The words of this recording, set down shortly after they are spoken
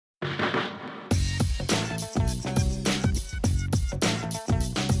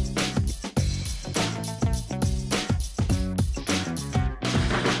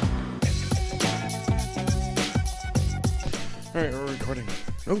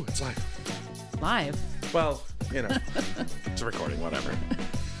Oh, it's live. Live? Well, you know, it's a recording, whatever.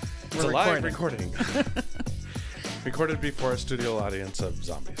 It's We're a live recording. Recorded before a studio audience of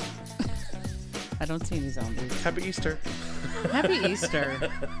zombies. I don't see any zombies. Happy Easter. Happy Easter.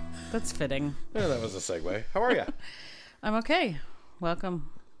 That's fitting. Yeah, that was a segue. How are you? I'm okay.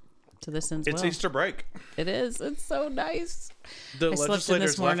 Welcome to This Ends It's Well. Easter break. It is. It's so nice. The I slept in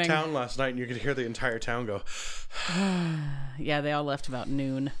legislators this left morning. town last night, and you could hear the entire town go, Yeah, they all left about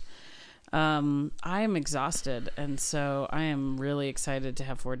noon. I am exhausted, and so I am really excited to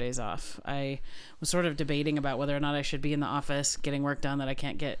have 4 days off. I was sort of debating about whether or not I should be in the office getting work done that I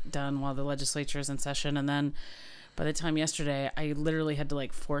can't get done while the legislature is in session, and then by the time yesterday, I literally had to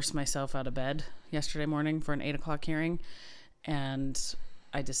force myself out of bed yesterday morning for an 8 o'clock hearing, and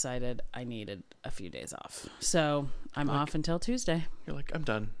I decided I needed a few days off. So I'm off until Tuesday. you're like, I'm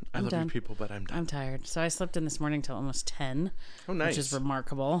done. I love done. you people, but I'm done. I'm tired. So I slept in this morning till almost 10. Oh, nice. Which is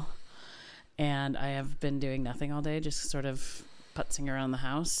remarkable. And I have been doing nothing all day, just sort of putzing around the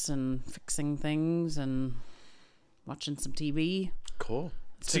house and fixing things and watching some TV. Cool.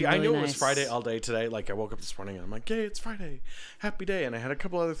 It's See, been I really knew it was nice. Friday all day today. I woke up this morning and I'm like, hey, it's Friday. Happy day. And I had a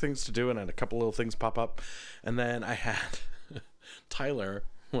couple other things to do and I had a couple little things pop up. And then I had Tyler,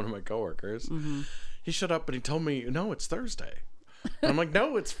 one of my coworkers, he showed up and he told me, no, it's Thursday. And I'm like,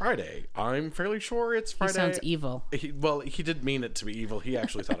 no, it's Friday. I'm fairly sure it's Friday. He sounds evil. He didn't mean it to be evil. He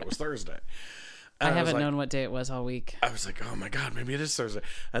actually thought it was Thursday. I And haven't was like- known what day it was all week. I was like, oh my God, maybe it is Thursday.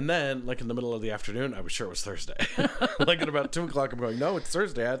 And then, in the middle of the afternoon, I was sure it was Thursday. At about 2 o'clock, I'm going, no, it's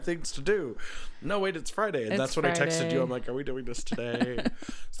Thursday. I had things to do. No, wait, it's Friday. And It's that's when I texted Friday. you. I'm like, are we doing this today?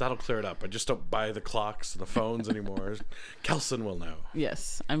 So that'll clear it up. I just don't buy the clocks and the phones anymore. Kelson will know.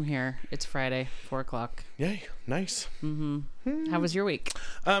 Yes, I'm here. It's Friday, 4 o'clock. Yay, nice. How was your week?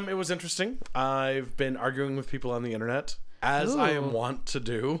 It was interesting. I've been arguing with people on the internet, as I am Ooh. wont to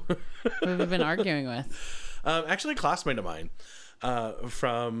do. Who have you been arguing with? Actually, a classmate of mine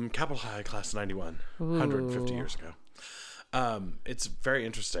from Capitol High, class 91, 150 years ago. It's very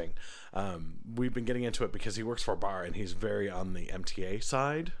interesting. We've been getting into it because he works for a bar and he's very on the MTA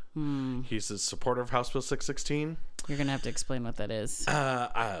side. He's a supporter of House Bill 616. You're going to have to explain what that is.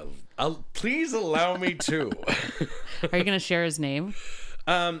 Please allow me to. Are you going to share his name?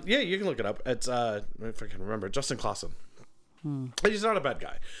 Yeah, you can look it up. It's, if I can remember, Justin Clausen. He's not a bad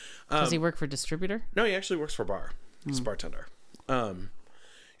guy. Does he work for distributor? No, he actually works for a bar. He's a bartender. And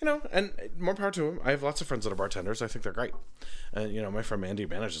more power to him. I have lots of friends that are bartenders. I think they're great. My friend Mandy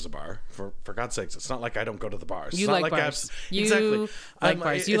manages a bar. For God's sakes, it's not like I don't go to the bars. You It's not like I bars. have- You exactly. like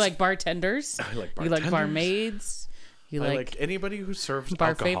bars. You like bartenders. I like You like bartenders. barmaids. You I like like anybody who serves bar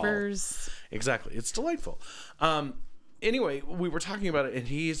alcohol. favors. Exactly. It's delightful. Anyway, we were talking about it, and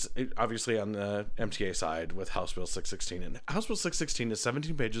he's obviously on the MTA side with House Bill 616. And House Bill 616 is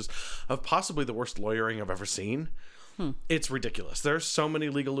 17 pages of possibly the worst lawyering I've ever seen. It's ridiculous. There are so many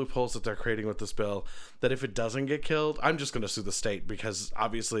legal loopholes that they're creating with this bill that if it doesn't get killed, I'm just going to sue the state because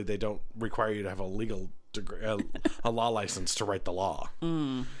obviously they don't require you to have a legal degree, a law license to write the law.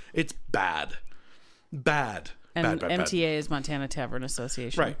 It's bad. Bad. And Bad. MTA is Montana Tavern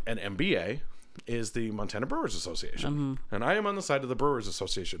Association. Right. And MBA is the Montana Brewers Association. And I am on the side of the Brewers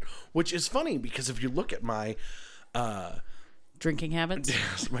Association, which is funny because if you look at my Drinking habits.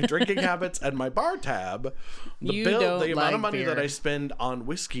 my drinking habits and my bar tab, You the don't amount like of money beer. that I spend on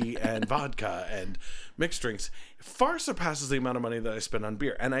whiskey and vodka and mixed drinks far surpasses the amount of money that I spend on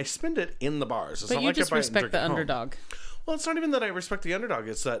beer. And I spend it in the bars. It's But not you like just I buy it and respect drink the at home. underdog. Well, it's not even that I respect the underdog.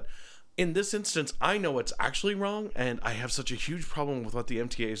 It's that in this instance, I know what's actually wrong, and I have such a huge problem with what the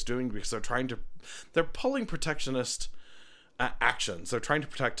MTA is doing because they're pulling protectionist actions. They're trying to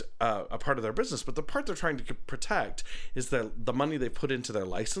protect a part of their business, but the part they're trying to protect is the money they put into their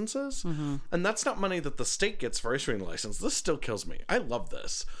licenses, and that's not money that the state gets for issuing the license. This still kills me. I love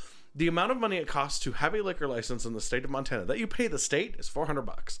this. The amount of money it costs to have a liquor license in the state of Montana that you pay the state is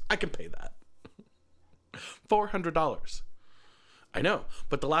 $400. I can pay that. $400. I know,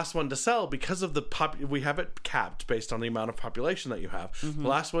 but the last one to sell, because of we have it capped based on the amount of population that you have. The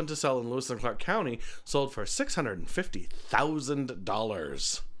last one to sell in Lewis and Clark County sold for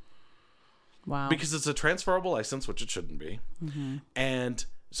 $650,000 Wow. because it's a transferable license, which it shouldn't be, and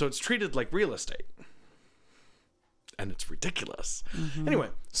so it's treated like real estate. And it's ridiculous. Anyway,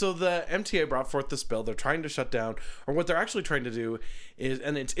 so the MTA brought forth this bill. They're trying to shut down, or what they're actually trying to do is,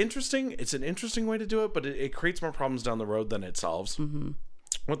 and it's interesting. It's an interesting way to do it, but it creates more problems down the road than it solves.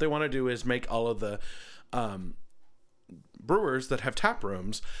 What they want to do is make all of the brewers that have tap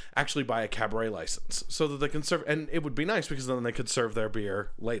rooms actually buy a cabaret license so that they can serve. And it would be nice because then they could serve their beer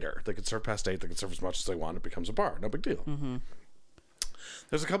later. They could serve past 8. They could serve as much as they want. It becomes a bar. No big deal.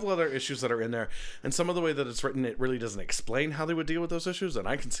 There's a couple other issues that are in there, and some of the way that it's written, it really doesn't explain how they would deal with those issues, and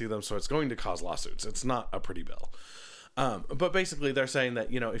I can see them, so it's going to cause lawsuits. It's not a pretty bill. But basically, they're saying that,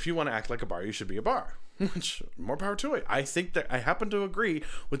 if you want to act like a bar, you should be a bar. Which, more power to it. I think that I happen to agree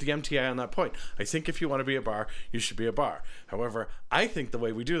with the MTA on that point. I think if you want to be a bar, you should be a bar. However, I think the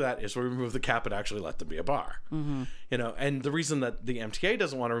way we do that is we remove the cap and actually let them be a bar. Mm-hmm. And the reason that the MTA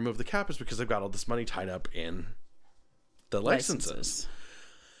doesn't want to remove the cap is because they've got all this money tied up in the licenses.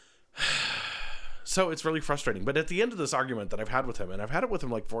 So it's really frustrating. But at the end of this argument that I've had with him, and I've had it with him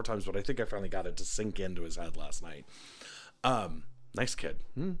like 4 times, but I think I finally got it to sink into his head last night. Nice kid.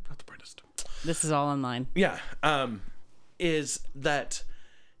 Not the brightest. This is all online. Yeah. Is that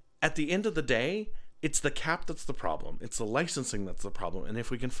at the end of the day, it's the cap that's the problem. It's the licensing that's the problem. And if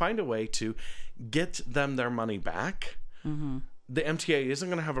we can find a way to get them their money back, the MTA isn't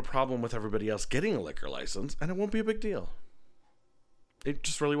going to have a problem with everybody else getting a liquor license, and it won't be a big deal. It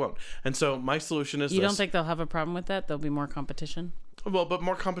just really won't. And so my solution is You don't think they'll have a problem with that? There'll be more competition? Well, but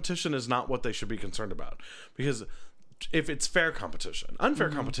more competition is not what they should be concerned about. Because if it's fair competition, unfair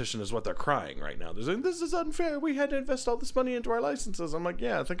competition is what they're crying right now. They're saying, this is unfair. We had to invest all this money into our licenses. I'm like,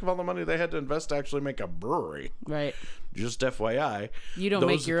 yeah, think of all the money they had to invest to actually make a brewery. Right. Just FYI. You don't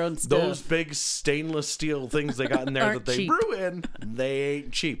make your own stuff. Those big stainless steel things they got in there that they cheap. brew in, they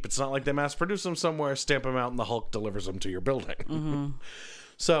ain't cheap. It's not like they mass produce them somewhere, stamp them out, and the Hulk delivers them to your building.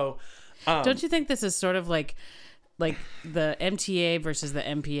 So, don't you think this is sort of like the MTA versus the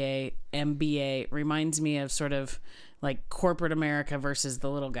MBA reminds me of sort of like corporate America versus the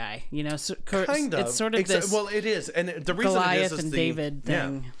little guy, so kind of. It's sort of this. Well, it is, and the reason Goliath it is and the David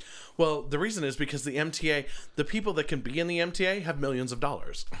thing. Yeah. Well, the reason is because the MTA, the people that can be in the MTA have millions of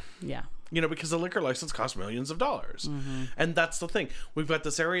dollars. Yeah. Because the liquor license costs millions of dollars. And that's the thing. We've got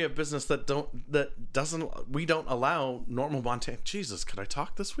this area of business we don't allow normal Montana. Jesus, could I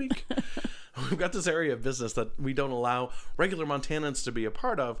talk this week? We've got this area of business that we don't allow regular Montanans to be a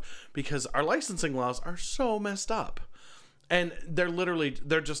part of because our licensing laws are so messed up. And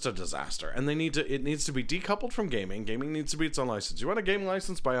they're just a disaster. And it needs to be decoupled from gaming. Gaming needs to be its own license. You want a gaming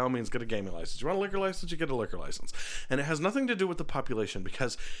license? By all means, get a gaming license. You want a liquor license? You get a liquor license. And it has nothing to do with the population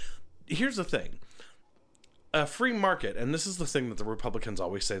because here's the thing. A free market, and this is the thing that the Republicans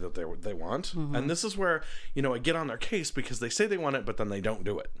always say that they want. And this is where, I get on their case because they say they want it, but then they don't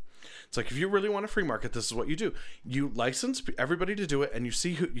do it. It's like, if you really want a free market, this is what you do. You license everybody to do it, and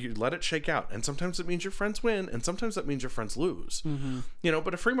you let it shake out. And sometimes it means your friends win, and sometimes that means your friends lose.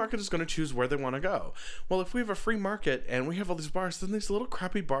 But a free market is going to choose where they want to go. Well, if we have a free market and we have all these bars, then these little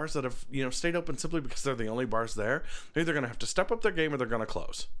crappy bars that have, stayed open simply because they're the only bars there, they're either going to have to step up their game or they're going to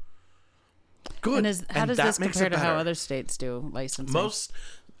close. Good. And how does this compare to how other states do licensing?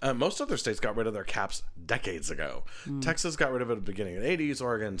 Most other states got rid of their caps decades ago. Texas got rid of it at the beginning of the 80s,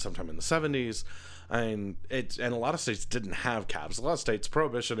 Oregon sometime in the 70s. And a lot of states didn't have caps. A lot of states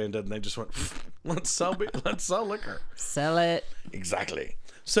prohibition ended and they just went, let's sell liquor. Sell it. Exactly.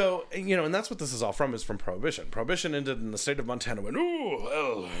 So, and that's what this is all from, is from prohibition. Prohibition ended in the state of Montana when,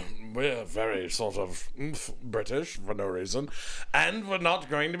 we're very sort of British for no reason, and we're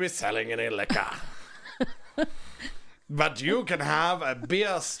not going to be selling any liquor. But you can have a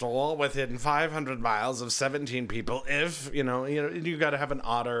beer store within 500 miles of 17 people if, you got to have an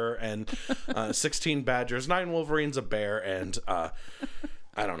otter and 16 badgers, 9 wolverines, a bear, and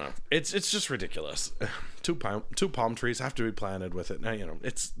I don't know. It's just ridiculous. Two palm trees have to be planted with it. Now,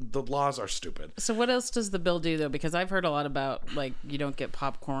 the laws are stupid. So what else does the bill do, though? Because I've heard a lot about, like, you don't get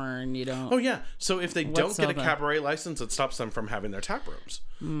popcorn, you don't... Oh, yeah. So if they don't get a cabaret license, it stops them from having their tap rooms.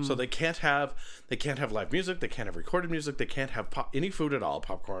 So they can't have live music, they can't have recorded music, they can't have any food at all,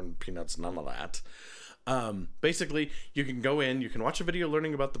 popcorn, peanuts, none of that. Basically, you can go in, you can watch a video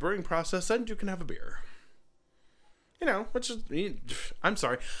learning about the brewing process, and you can have a beer. Which is, I'm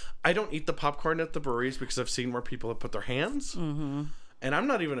sorry, I don't eat the popcorn at the breweries because I've seen where people have put their hands. And I'm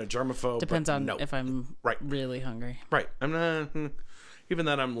not even a germaphobe. Depends on if I'm really hungry. Right. I'm not, even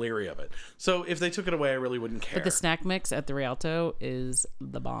then I'm leery of it. So if they took it away, I really wouldn't care. But the snack mix at the Rialto is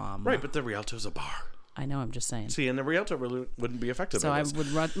the bomb. Right, but the Rialto's a bar. I know, I'm just saying. See, and the Rialto really wouldn't be affected by this. So I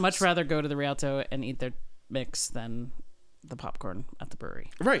would much rather go to the Rialto and eat their mix than the popcorn at the brewery.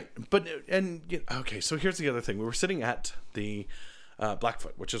 Right. But, okay, so here's the other thing. We were sitting at the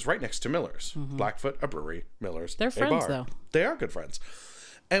Blackfoot, which is right next to Miller's. Blackfoot, a brewery, Miller's, they're friends, though. They are good friends.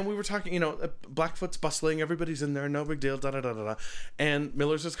 And we were talking, Blackfoot's bustling, everybody's in there, no big deal, da-da-da-da-da. And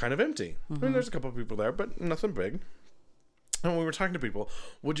Miller's is kind of empty. I mean, there's a couple of people there, but nothing big. And we were talking to people,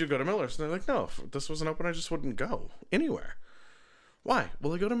 would you go to Miller's? And they're like, no, if this wasn't open, I just wouldn't go anywhere. Why?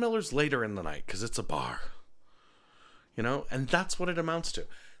 Well, I go to Miller's later in the night because it's a bar. You know, and that's what it amounts to.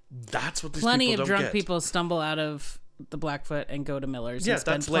 That's what these Plenty people of don't drunk get. people stumble out of the Blackfoot and go to Miller's Yeah, and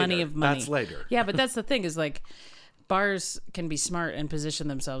spend that's plenty later. of money. That's later. Yeah, but that's the thing is like bars can be smart and position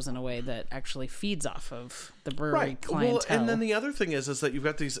themselves in a way that actually feeds off of the brewery clientele. Well, and then the other thing is that you've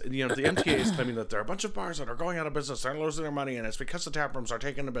got these, you know, the MTA is claiming that there are a bunch of bars that are going out of business, they're losing their money, and it's because the tap rooms are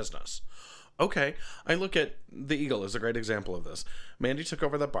taking the business. Okay, I look at the Eagle as a great example of this. Mandy took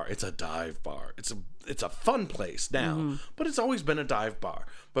over that bar. It's a dive bar. It's a fun place now, but it's always been a dive bar.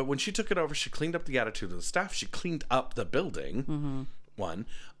 But when she took it over, she cleaned up the attitude of the staff. She cleaned up the building. One,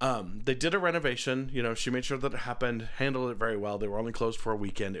 they did a renovation. You know, she made sure that it happened, handled it very well. They were only closed for a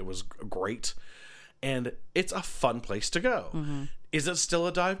weekend. It was great, and it's a fun place to go. Is it still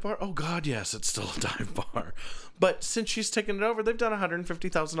a dive bar? Oh God, yes, it's still a dive bar. But since she's taken it over, they've done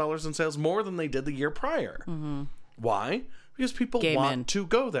 $150,000 in sales, more than they did the year prior. Why? Because people Gay want men. to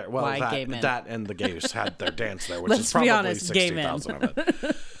go there. Well, Why gay men? that and the gays had their dance there, which Let's is be probably honest, gay men. 60,000 of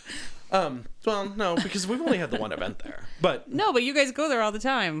it. Well, no, because we've only had the one event there. But No, but you guys go there all the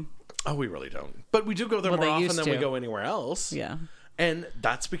time. oh, we really don't. But we do go there Well, more they often used than we to. go anywhere else. Yeah. And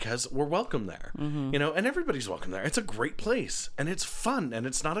that's because we're welcome there. You know, and everybody's welcome there. It's a great place, and it's fun, and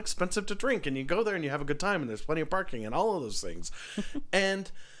it's not expensive to drink, and you go there and you have a good time, and there's plenty of parking and all of those things. And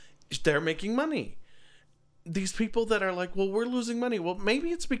they're making money. These people that are like, well, we're losing money. Well,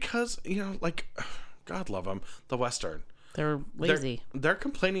 maybe it's because, you know, like, God love them, the Western. They're lazy. They're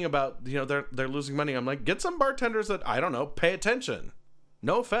complaining about, you know, they're losing money. I'm like, get some bartenders that, I don't know, pay attention.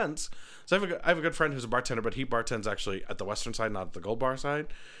 No offense. So I have a good friend who's a bartender, but he bartends actually at the Western side, not at the Gold Bar side.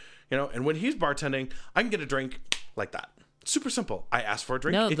 You know, and when he's bartending, I can get a drink like that. Super simple. I ask for a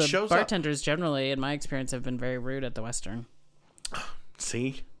drink. No, it the shows up. bartenders generally, in my experience, have been very rude at the Western.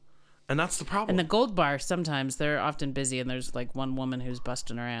 See? And that's the problem. And the Gold Bar, sometimes they're often busy, and there's like one woman who's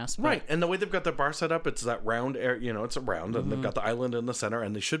busting her ass. But Right, and the way they've got their bar set up, it's that round air, you know, it's a round, and they've got the island in the center,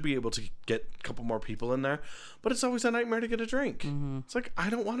 and they should be able to get a couple more people in there, but it's always a nightmare to get a drink. It's like, I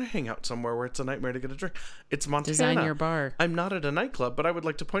don't want to hang out somewhere where it's a nightmare to get a drink. It's Montana. Design your bar. I'm not at a nightclub, but I would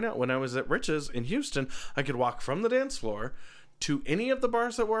like to point out, when I was at Rich's in Houston, I could walk from the dance floor to any of the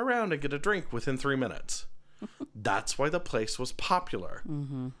bars that were around and get a drink within 3 minutes. That's why the place was popular.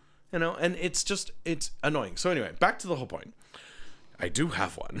 You know, and it's annoying. So anyway, back to the whole point. I do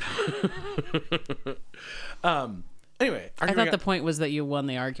have one. Anyway, I thought the point was that you won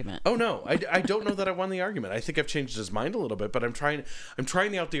the argument. Oh no, I don't know that I won the argument. I think I've changed his mind a little bit, but I'm trying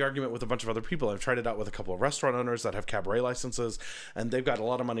out the argument with a bunch of other people. I've tried it out with a couple of restaurant owners that have cabaret licenses, and they've got a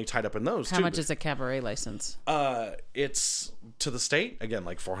lot of money tied up in those. How too. much is a cabaret license? It's to the state again,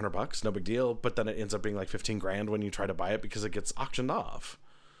 like $400, no big deal. But then it ends up being like $15,000 when you try to buy it because it gets auctioned off.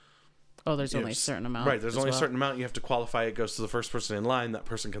 Oh, there's only a certain amount. Right, there's only a certain amount. You have to qualify. It goes to the first person in line. That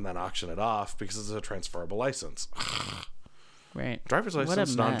person can then auction it off because it's a transferable license. Right. Driver's What a license,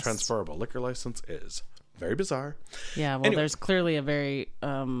 mess. non-transferable. Liquor license is very bizarre. Yeah, well, Anyway. there's clearly a very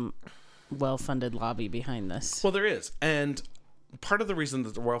well-funded lobby behind this. Well, there is. And part of the reason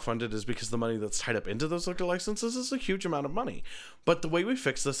that they're well-funded is because the money that's tied up into those liquor licenses is a huge amount of money. But the way we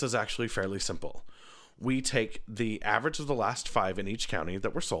fix this is actually fairly simple. We take the average of the last 5 in each county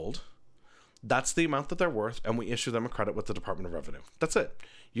that were sold. That's the amount that they're worth, and we issue them a credit with the Department of Revenue. That's it.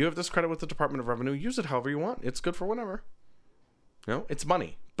 You have this credit with the Department of Revenue. Use it however you want. It's good for whenever. You know, it's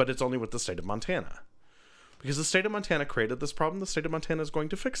money, but it's only with the state of Montana. Because the state of Montana created this problem, the state of Montana is going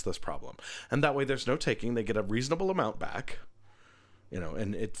to fix this problem. And that way there's no taking. They get a reasonable amount back. You know,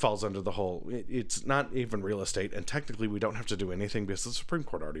 and it falls under the whole, it's not even real estate, and technically we don't have to do anything because the Supreme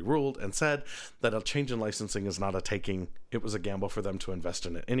Court already ruled and said that a change in licensing is not a taking. It was a gamble for them to invest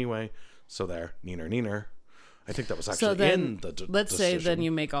in it anyway. So there, neener. I think that was actually So then, in the let's say decision. then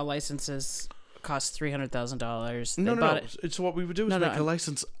you make all licenses cost $300,000. No. It's what we would do is make a I'm-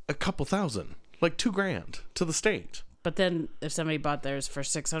 license a couple thousand, like $2,000 to the state. But then if somebody bought theirs for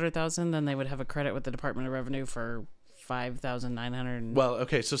 $600,000, then they would have a credit with the Department of Revenue for $5,900. Well,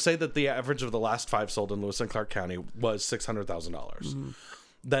 okay, so say that the average of the last 5 sold in Lewis and Clark County was $600,000.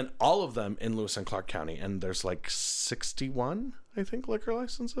 Then all of them in Lewis and Clark County, and there's like 61, I think, liquor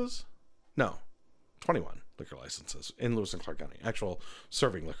licenses? No, 21 liquor licenses in Lewis and Clark County, actual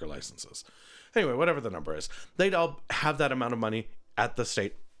serving liquor licenses. Anyway, whatever the number is, they'd all have that amount of money at the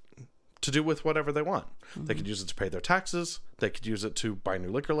state to do with whatever they want. They could use it to pay their taxes. They could use it to buy new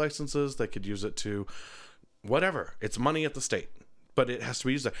liquor licenses. They could use it to whatever. It's money at the state, but it has to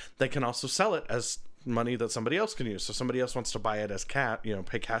be used there. They can also sell it as money that somebody else can use. So somebody else wants to buy it as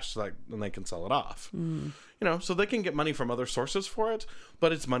pay cash, so that then they can sell it off. You know, so they can get money from other sources for it,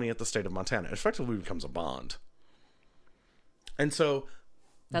 but it's money at the state of Montana. It effectively becomes a bond. And so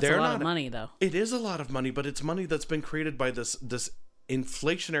That's a lot of money, though. It is a lot of money, but it's money that's been created by this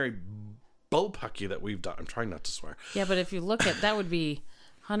inflationary bullpucky that we've done. I'm trying not to swear. Yeah, but if you look at that, would be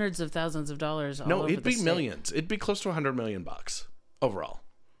hundreds of thousands of dollars. No, it'd be millions. It'd be close to $100 million overall,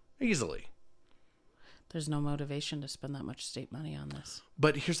 easily. There's no motivation to spend that much state money on this.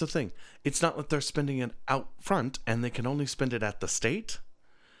 But here's the thing: it's not that they're spending it out front, and they can only spend it at the state,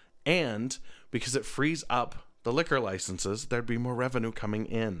 and because it frees up the liquor licenses, there'd be more revenue coming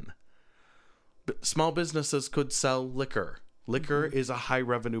in. Small businesses could sell liquor. Liquor is a high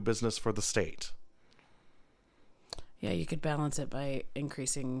revenue business for the state. Yeah, you could balance it by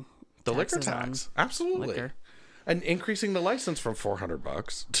increasing the liquor tax. Absolutely. Liquor. And increasing the license from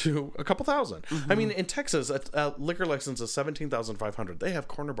 $400 to a couple thousand. I mean, in Texas, a liquor license is $17,500. They have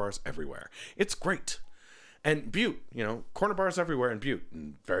corner bars everywhere. It's great. And Butte, corner bars everywhere in Butte,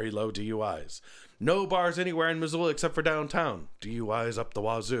 and very low DUIs. No bars anywhere in Missoula except for downtown. DUIs up the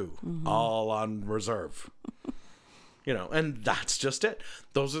wazoo, all on reserve. And that's just it.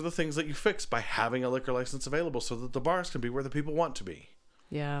 Those are the things that you fix by having a liquor license available so that the bars can be where the people want to be.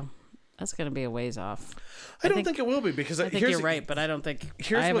 Yeah, that's going to be a ways off. I don't think it will be, because I think you're right, but I don't think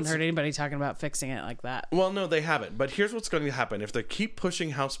I haven't heard anybody talking about fixing it like that. Well, no, they haven't. But here's what's going to happen. If they keep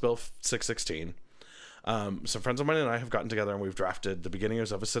pushing House Bill 616, some friends of mine and I have gotten together and we've drafted the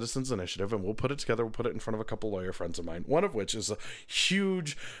beginnings of a citizens initiative, and we'll put it together. We'll put it in front of a couple lawyer friends of mine, one of which is a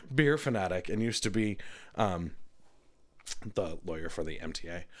huge beer fanatic and used to be the lawyer for the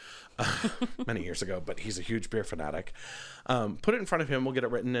MTA many years ago, but he's a huge beer fanatic. Put it in front of him. We'll get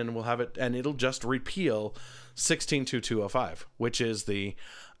it written and we'll have it, and it'll just repeal 162205, which is the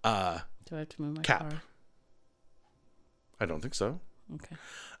do I have to move my cap. car? I don't think so. Okay.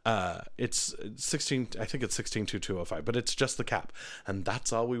 It's 16. I think it's 162205, but it's just the cap, and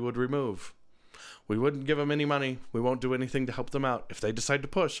that's all we would remove. We wouldn't give them any money. We won't do anything to help them out. If they decide to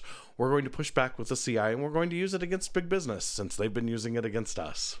push, we're going to push back with the CI, and we're going to use it against big business since they've been using it against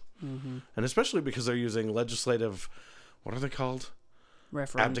us. Mm-hmm. And especially because they're using legislative, what are they called?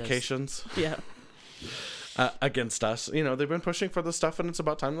 Abdications. Yeah. Against us. They've been pushing for this stuff, and it's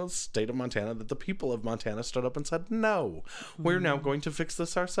about time the state of Montana, that the people of Montana stood up and said, no, we're now going to fix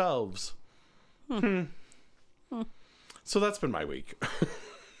this ourselves. So that's been my week.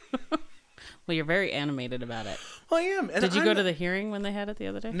 Well, you're very animated about it. Well, I am. And Did you go to the hearing when they had it the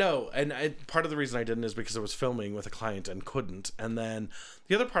other day? No, and part of the reason I didn't is because I was filming with a client and couldn't. And then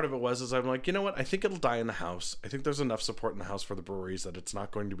the other part of it was I'm like, you know what? I think it'll die in the House. I think there's enough support in the House for the breweries that it's not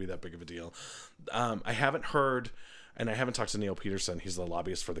going to be that big of a deal. I haven't heard, and I haven't talked to Neil Peterson. He's the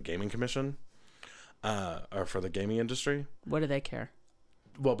lobbyist for the Gaming Commission, or for the gaming industry. What do they care?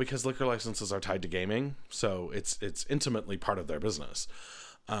 Well, because liquor licenses are tied to gaming, so it's intimately part of their business.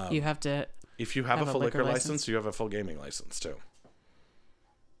 You have to. If you have a full liquor license, you have a full gaming license too.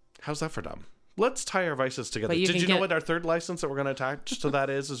 How's that for dumb? Let's tie our vices together. Did you know what our third license that we're going to attach to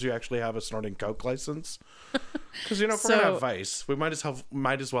that is you actually have a snorting Coke license? Because if we're going to have Vice, we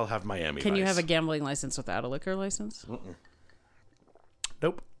might as well have Miami. Can Vice. You have a gambling license without a liquor license?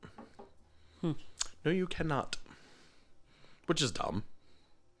 Nope. No, you cannot. Which is dumb.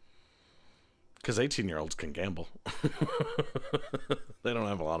 Because 18-year-olds can gamble. They don't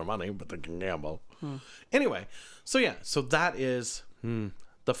have a lot of money, but they can gamble. Anyway, so that is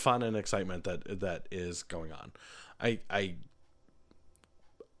the fun and excitement that is going on. I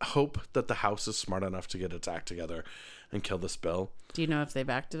hope that the House is smart enough to get its act together and kill this bill. Do you know if they've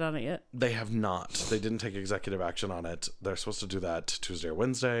acted on it yet? They have not. They didn't take executive action on it. They're supposed to do that Tuesday or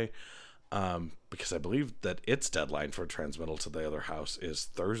Wednesday, because I believe that its deadline for transmittal to the other House is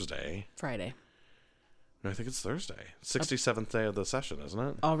Thursday. Friday. No, I think it's Thursday. 67th day of the session, isn't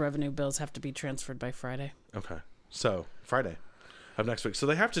it? All revenue bills have to be transferred by Friday. Okay. So, Friday of next week. So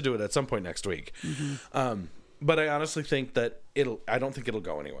they have to do it at some point next week. Mm-hmm. But I honestly think that I don't think it'll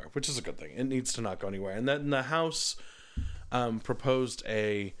go anywhere, which is a good thing. It needs to not go anywhere. And then the House proposed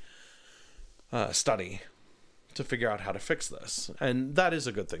a study to figure out how to fix this. And that is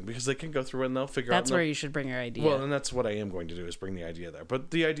a good thing because they can go through and they'll figure out. That's where you should bring your idea. Well, and that's what I am going to do is bring the idea there. But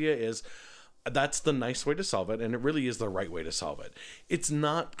the idea is that's the nice way to solve it, and it really is the right way to solve it. It's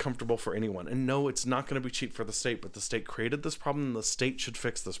not comfortable for anyone, and no, it's not going to be cheap for the state, but the state created this problem, and the state should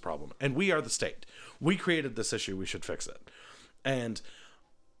fix this problem. And we are the state. We created this issue. We should fix it. And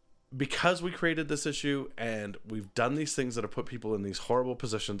because we created this issue, and we've done these things that have put people in these horrible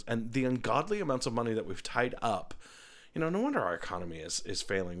positions, and the ungodly amounts of money that we've tied up, no wonder our economy is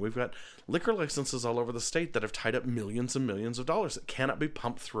failing. We've got liquor licenses all over the state that have tied up millions and millions of dollars that cannot be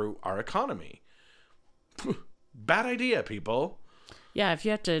pumped through our economy. Bad idea, people. Yeah, if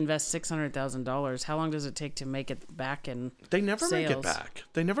you have to invest $600,000, how long does it take to make it back in They never make it sales? back.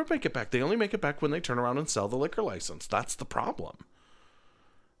 They never make it back. They only make it back when they turn around and sell the liquor license. That's the problem.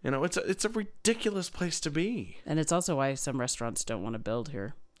 You know, it's a ridiculous place to be. And it's also why some restaurants don't want to build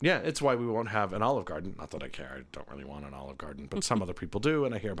here. Yeah, it's why we won't have an Olive Garden. Not that I care. I don't really want an Olive Garden, but some other people do,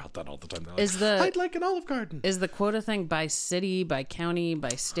 and I hear about that all the time. They're like, I'd like an Olive Garden. Is the quota thing by city, by county, by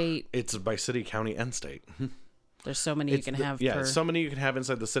state? It's by city, county, and state. There's so many you can have. Yeah, so many you can have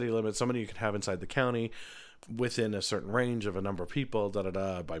inside the city limits, so many you can have inside the county, within a certain range of a number of people,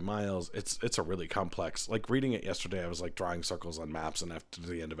 by miles. It's a really complex. Like reading it yesterday, I was like drawing circles on maps, and after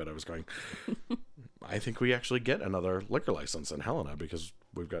the end of it, I was going, I think we actually get another liquor license in Helena because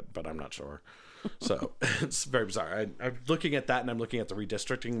we've got, but I'm not sure. So it's very bizarre. I'm looking at that, and I'm looking at the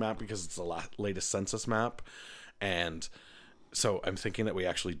redistricting map because it's the latest census map, and so I'm thinking that we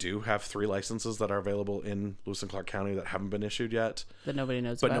actually do have 3 licenses that are available in Lewis and Clark County that haven't been issued yet. That nobody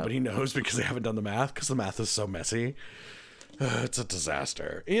knows But about. nobody knows because they haven't done the math, because the math is so messy. It's a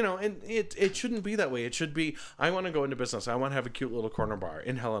disaster. You know, and it shouldn't be that way. It should be, I want to go into business. I want to have a cute little corner bar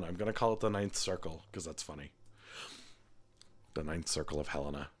in Helena. I'm going to call it the Ninth Circle because that's funny. The Ninth Circle of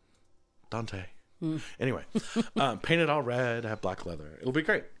Helena. Dante. Anyway, paint it all red, have black leather. It'll be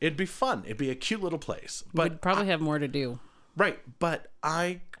great. It'd be fun. It'd be a cute little place. But We'd probably have more to do. Right, but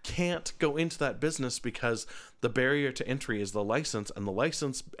I can't go into that business because the barrier to entry is the license, and the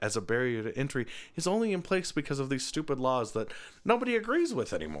license as a barrier to entry is only in place because of these stupid laws that nobody agrees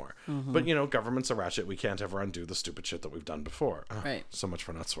with anymore. But, you know, government's a ratchet. We can't ever undo the stupid shit that we've done before. Oh, Right. So much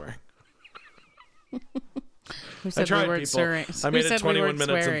for not swearing. Who said I tried, we weren't people. swearing? I made Who it said we 21 weren't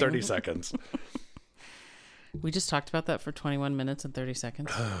minutes swearing? and 30 seconds. We just talked about that for 21 minutes and 30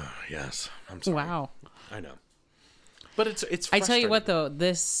 seconds. Yes, I'm sorry. Wow. I know. But it's I tell you what, frustrating.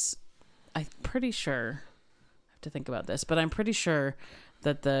 though, I'm pretty sure, I have to think about this, but I'm pretty sure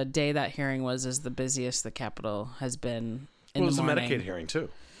that the day that hearing was is the busiest the Capitol has been in Well, it was the a morning. Medicaid hearing, too.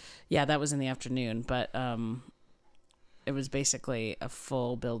 Yeah, that was in the afternoon, but it was basically a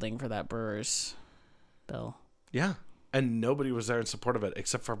full building for that Brewers bill. Yeah. And nobody was there in support of it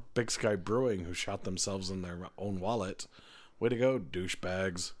except for Big Sky Brewing, who shot themselves in their own wallet. Way to go,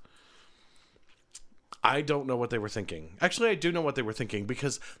 douchebags. I don't know what they were thinking. Actually, I do know what they were thinking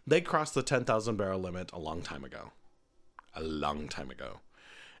because they crossed the 10,000 barrel limit a long time ago. A long time ago.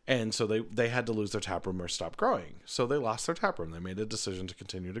 And so they had to lose their tap room or stop growing. So they lost their tap room. They made a decision to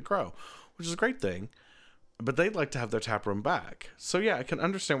continue to grow, which is a great thing. But they'd like to have their tap room back. So yeah, I can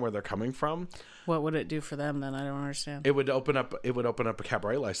understand where they're coming from. What would it do for them then? I don't understand. It would open up a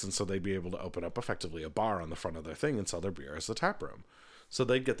cabaret license, so they'd be able to open up effectively a bar on the front of their thing and sell their beer as a tap room. So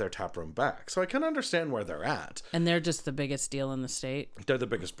they'd get their tap room back. So I can understand where they're at. And they're just the biggest deal in the state. They're the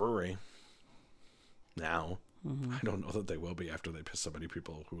biggest brewery now. I don't know that they will be after they piss so many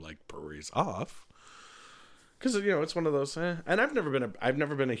people who like breweries off. Because you know it's one of those. And I've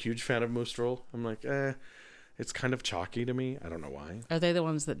never been a huge fan of Moose Drool. I'm like, it's kind of chalky to me. I don't know why. Are they the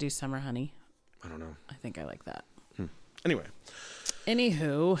ones that do Summer Honey? I don't know. I think I like that. Anyway.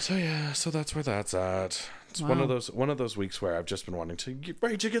 Anywho. So yeah, so that's where that's at. It's one of those weeks where I've just been wanting to get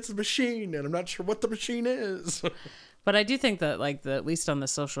Rage Against the Machine, and I'm not sure what the machine is. But I do think that, like, at least on the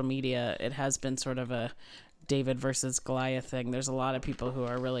social media, it has been sort of a David versus Goliath thing. There's a lot of people who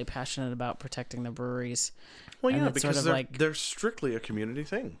are really passionate about protecting the breweries. Well, And yeah, it's because sort of they're strictly a community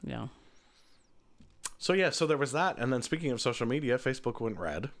thing. You know. So yeah, so there was that, and then speaking of social media, Facebook went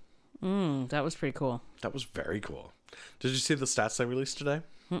red. That was pretty cool. That was very cool. Did you see the stats they released today?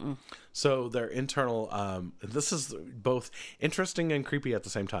 So their internal, this is both interesting and creepy at the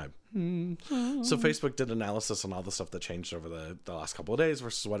same time. So Facebook did analysis on all the stuff that changed over the last couple of days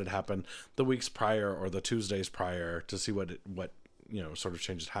versus what had happened the weeks prior or the Tuesdays prior to see what sort of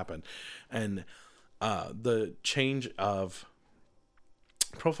changes happened. And the change of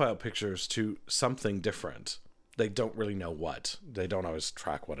profile pictures to something different. They don't really know what. They don't always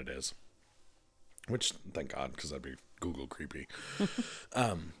track what it is. Which, thank God, because that'd be Google creepy.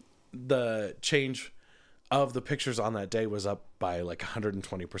 The change of the pictures on that day was up by like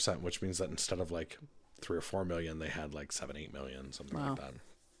 120%, which means that instead of like 3 or 4 million, they had like 7-8 million, something like that.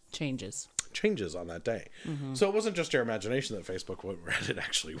 Changes On that day. So it wasn't just your imagination that Facebook went red, it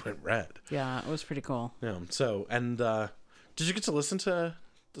actually went red. Yeah, it was pretty cool. Yeah. So, and did you get to listen to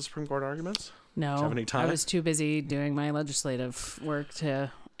the Supreme Court arguments? No, Did you have any time? I was too busy doing my legislative work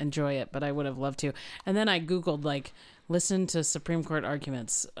to enjoy it, but I would have loved to. And then I Googled, like, listen to Supreme Court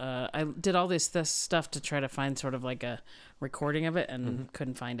arguments. I did all this stuff to try to find sort of like a recording of it and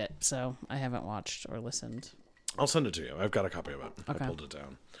couldn't find it. So I haven't watched or listened. I'll send it to you. I've got a copy of it. Okay. I pulled it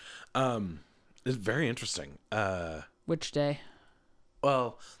down. It's very interesting. Which day?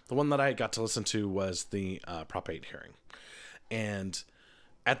 Well, the one that I got to listen to was the Prop 8 hearing. And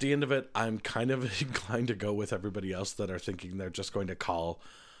at the end of it, I'm kind of inclined to go with everybody else that are thinking they're just going to call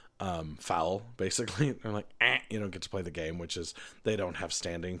foul, basically. They're like, you don't get to play the game, which is they don't have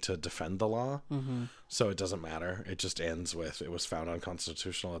standing to defend the law. Mm-hmm. So it doesn't matter. It just ends with it was found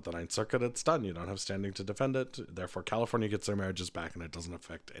unconstitutional at the Ninth Circuit. It's done. You don't have standing to defend it. Therefore, California gets their marriages back and it doesn't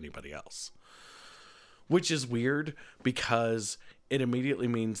affect anybody else. Which is weird because it immediately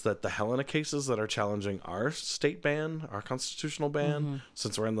means that the Helena cases that are challenging our state ban, our constitutional ban,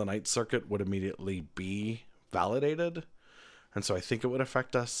 since we're in the Ninth Circuit, would immediately be validated. And so I think it would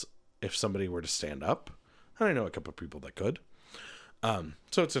affect us if somebody were to stand up. And I know a couple of people that could.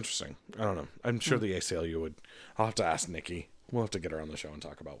 So it's interesting. I don't know. I'm sure the ACLU would. I'll have to ask Nikki. We'll have to get her on the show and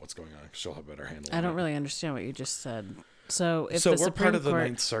talk about what's going on. She'll have a better handle on it. I don't really understand what you just said. So if So the we're Supreme part of the Court...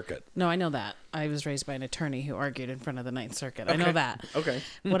 Ninth Circuit. No, I know that. I was raised by an attorney who argued in front of the Ninth Circuit. I know that. Okay.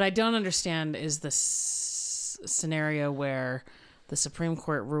 What I don't understand is the scenario where the Supreme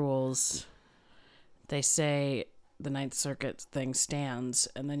Court rules, they say the Ninth Circuit thing stands,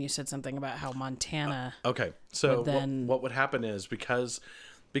 and then you said something about how Montana... Okay. So But then- what would happen is because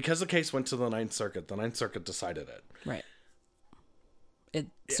the case went to the Ninth Circuit decided it. Right. It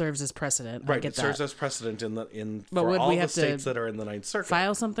serves as precedent. Right. I get It serves that. as precedent But for would all we the have to states that are in the Ninth Circuit.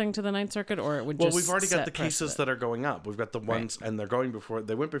 File something to the Ninth Circuit, or it would Well, just we've already got set the cases precedent? that are going up. We've got the ones, and they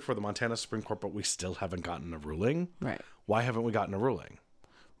went before the Montana Supreme Court, but we still haven't gotten a ruling. Right. Why haven't we gotten a ruling?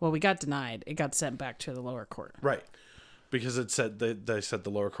 Well, we got denied. It got sent back to the lower court. Right. Because it said they said the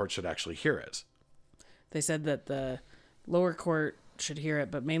lower court should actually hear it. They said that the lower court should hear it,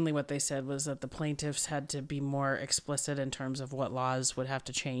 but mainly what they said was that the plaintiffs had to be more explicit in terms of what laws would have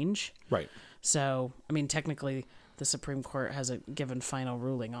to change. Right. So, I mean, technically, the Supreme Court hasn't given final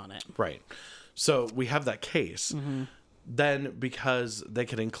ruling on it. Right. So we have that case. Mm-hmm. Then, because they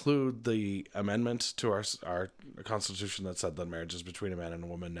could include the amendment to our Constitution that said that marriages between a man and a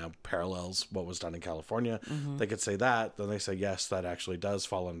woman now parallels what was done in California, they could say that. Then they say, yes, that actually does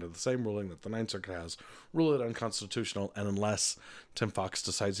fall under the same ruling that the Ninth Circuit has, rule it unconstitutional, and unless Tim Fox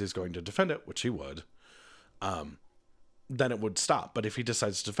decides he's going to defend it, which he would, then it would stop. But if he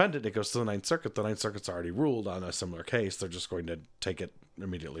decides to defend it, it goes to the Ninth Circuit. The Ninth Circuit's already ruled on a similar case. They're just going to take it,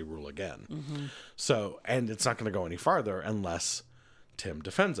 immediately rule again. Mm-hmm. So, and it's not going to go any farther unless Tim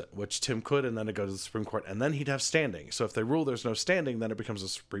defends it, which Tim could, and then it goes to the Supreme Court, and then he'd have standing. So if they rule there's no standing, then it becomes a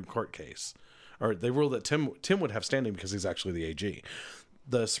Supreme Court case. Or they rule that Tim would have standing because he's actually the AG.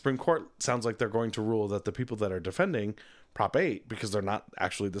 The Supreme Court sounds like they're going to rule that the people that are defending Prop 8, because they're not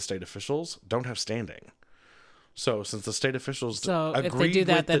actually the state officials, don't have standing. So since the state officials So if they agreed do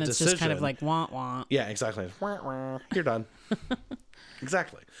that, with then the it's just kind of decision- like wah-wah. yeah, exactly. Wah, wah. You're done.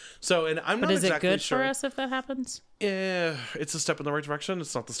 Exactly. So, and I'm But not is it exactly good sure. for us if that happens? Yeah, it's a step in the right direction.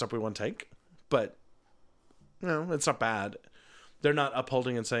 It's not the step we want to take, but no, it's not bad. They're not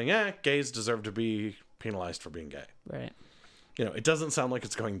upholding and saying, gays deserve to be penalized for being gay. Right. You know, it doesn't sound like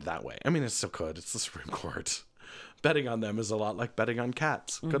it's going that way. I mean, it still could. It's the Supreme Court. Betting on them is a lot like betting on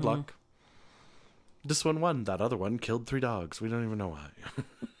cats. Good luck. This one won. That other one killed 3 dogs. We don't even know why.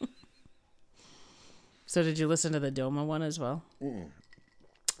 So did you listen to the DOMA one as well?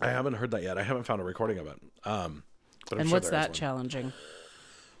 I haven't heard that yet. I haven't found a recording of it. But I'm And sure what's there is that one. challenging?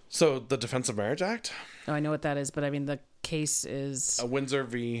 So the Defense of Marriage Act, Oh, I know what that is, but I mean the case is Windsor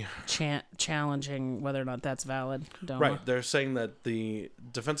v. challenging whether or not that's valid. DOMA. Right. They're saying that the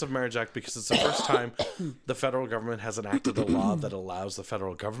Defense of Marriage Act, because it's the first time the federal government has enacted a law that allows the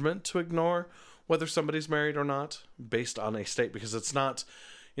federal government to ignore whether somebody's married or not based on a state, because it's not,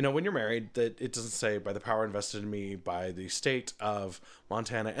 you know, when you're married, that it doesn't say by the power invested in me by the state of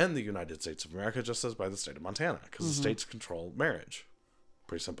Montana and the United States of America. It just says by the state of Montana, because the states control marriage.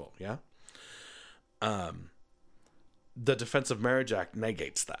 Pretty simple, yeah? The Defense of Marriage Act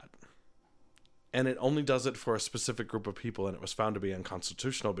negates that. And it only does it for a specific group of people, and it was found to be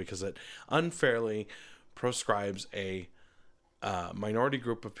unconstitutional because it unfairly proscribes a minority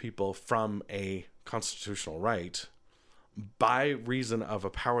group of people from a constitutional right by reason of a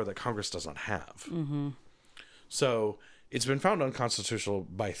power that Congress does not have. Mm-hmm. So it's been found unconstitutional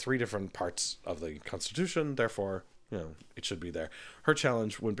by 3 different parts of the Constitution. Therefore, you know, it should be there. Her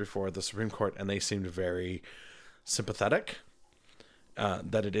challenge went before the Supreme Court, and they seemed very sympathetic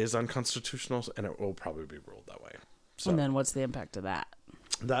that it is unconstitutional, and it will probably be ruled that way. So And then what's the impact of that?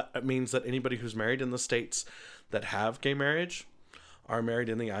 that means that anybody who's married in the states that have gay marriage are married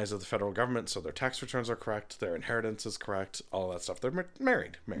in the eyes of the federal government, so their tax returns are correct, their inheritance is correct, all that stuff. They're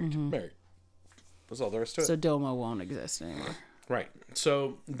married. That's all there is to it. So DOMA won't exist anymore. Right.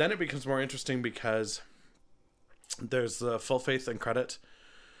 So then it becomes more interesting because there's the full faith and credit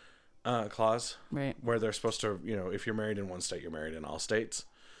clause, Right. where they're supposed to, if you're married in one state, you're married in all states.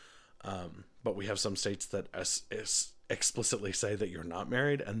 But we have some states that explicitly say that you're not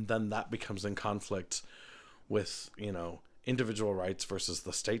married, and then that becomes in conflict with, individual rights versus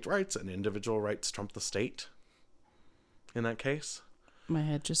the state rights, and individual rights trump the state in that case. My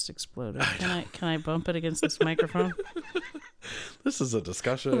head just exploded. Can I bump it against this microphone? This is a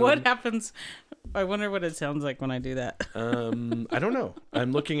discussion. What happens? I wonder what it sounds like when I do that. I don't know.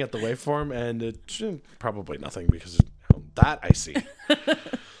 I'm looking at the waveform, and it probably nothing, because that I see.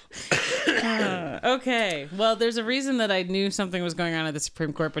 Okay. Well, there's a reason that I knew something was going on at the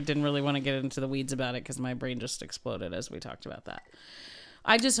Supreme Court, but didn't really want to get into the weeds about it because my brain just exploded as we talked about that.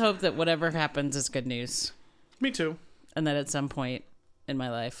 I just hope that whatever happens is good news. Me too. And that at some point in my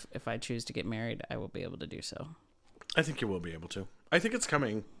life, if I choose to get married, I will be able to do so. I think you will be able to. I think it's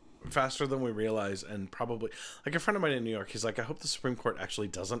coming faster than we realize, and probably, like a friend of mine in New York, he's like, I hope the Supreme Court actually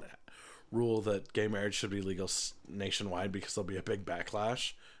doesn't rule that gay marriage should be legal nationwide, because there'll be a big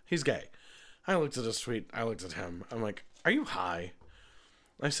backlash. He's gay. I looked at his tweet. I looked at him. I'm like, are you high?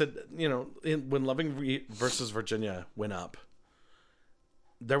 I said, when Loving versus Virginia went up,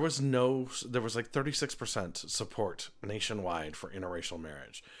 there was like 36% support nationwide for interracial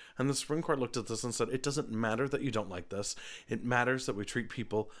marriage. And the Supreme Court looked at this and said, it doesn't matter that you don't like this. It matters that we treat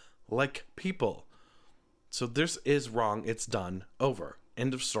people like people. So this is wrong. It's done. Over.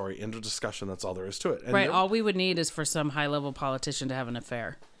 End of story. End of discussion. That's all there is to it. And right. All we would need is for some high-level politician to have an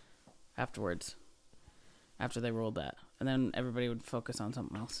affair afterwards, after they ruled that. And then everybody would focus on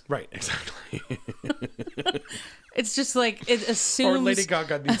something else. Right. Exactly. It's just like, it assumes... Or Lady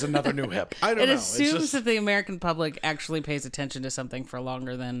Gaga needs another new hip. I don't know. It assumes that the American public actually pays attention to something for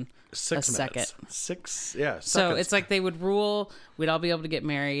longer than 6 a minutes. second. So seconds. it's like they would rule, we'd all be able to get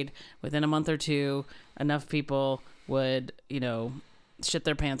married within a month or two. Enough people would, shit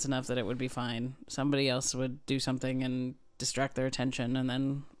their pants enough that it would be fine. Somebody else would do something and distract their attention, and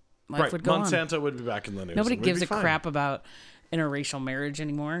then life would go on. Monsanto would be back in the news. Nobody gives a crap about interracial marriage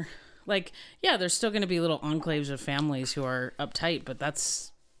anymore. Like, yeah, there's still going to be little enclaves of families who are uptight, but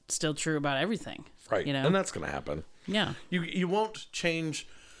that's still true about everything. Right. And that's going to happen. Yeah. You won't change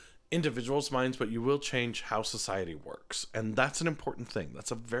individuals' minds, but you will change how society works. And that's an important thing.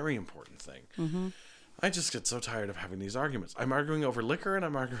 That's a very important thing. Mm-hmm. I just get so tired of having these arguments. I'm arguing over liquor, and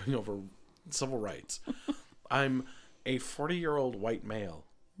I'm arguing over civil rights. I'm a 40-year-old white male.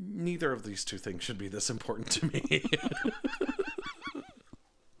 Neither of these two things should be this important to me.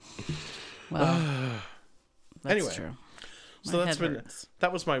 Well, that's anyway, true. So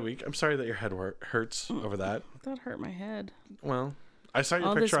that was my week. I'm sorry that your head hurts over that. That hurt my head. Well, I saw your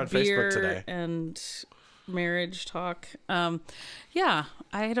All picture on this beer Facebook today. And marriage talk. Yeah,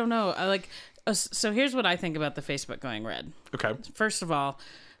 I don't know. So here's what I think about the Facebook going red. Okay. First of all,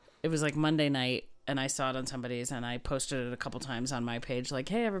 it was like Monday night, and I saw it on somebody's, and I posted it a couple times on my page, like,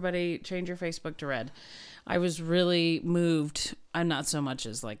 hey, everybody, change your Facebook to red. I was really moved. I'm not so much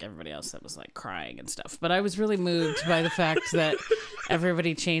as like everybody else that was like crying and stuff, but I was really moved by the fact that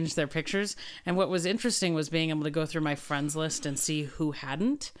everybody changed their pictures. And what was interesting was being able to go through my friends list and see who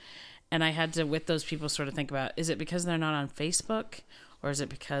hadn't. And I had to, with those people, sort of think about, is it because they're not on Facebook? Or is it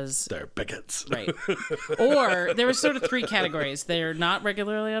because... They're bigots. Right. Or there were sort of three categories. They're not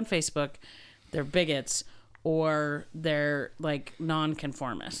regularly on Facebook, they're bigots, or they're like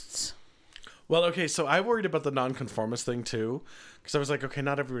nonconformists. Well, okay, so I worried about the nonconformist thing too, because I was like, okay,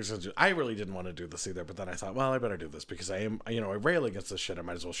 not everybody's going to do. I really didn't want to do this either, but then I thought, well, I better do this because I am, I rail against this shit. I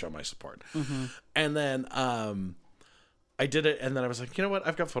might as well show my support. Mm-hmm. And then I did it, and then I was like, you know what?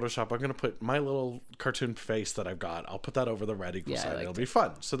 I've got Photoshop. I'm going to put my little cartoon face that I've got. I'll put that over the red equal sign. It'll be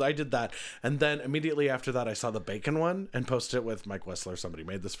fun. So I did that, and then immediately after that, I saw the bacon one and posted it with Mike Wessler. Somebody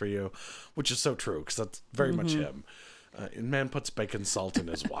made this for you, which is so true because that's very much him. Man puts bacon salt in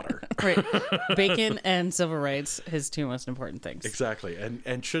his water. Right. Bacon and civil rights, his two most important things. Exactly.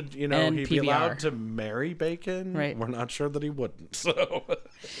 And should, he PBR. be allowed to marry bacon? Right. We're not sure that he wouldn't. So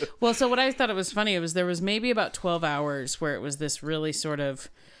Well, so what I thought it was funny, there was maybe about 12 hours where it was this really sort of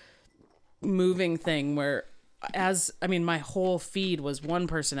moving thing where my whole feed was one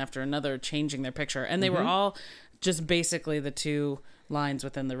person after another changing their picture, and they were all just basically the two lines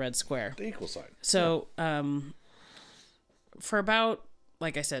within the red square. The equal sign. So, for about,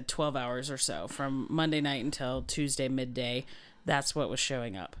 like I said, 12 hours or so, from Monday night until Tuesday midday, that's what was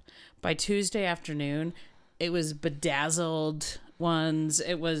showing up. By Tuesday afternoon, it was bedazzled ones.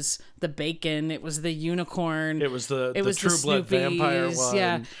 It was the bacon. It was the unicorn. It was the was True the Blood vampire Snoopies. one.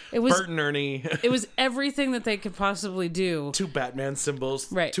 Yeah. It was Bert and Ernie. It was everything that they could possibly do. 2 Batman symbols.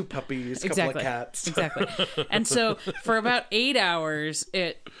 Right. 2 puppies. Exactly. Couple of cats. Exactly. And so for about 8 hours,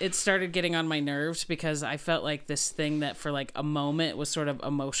 it started getting on my nerves because I felt like this thing that for like a moment was sort of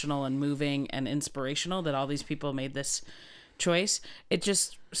emotional and moving and inspirational, that all these people made this choice. It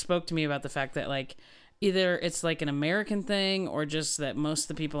just spoke to me about the fact that like either it's like an American thing or just that most of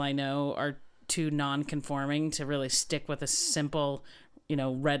the people I know are too non-conforming to really stick with a simple,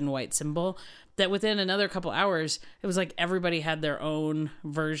 red and white symbol, that within another couple hours, it was like everybody had their own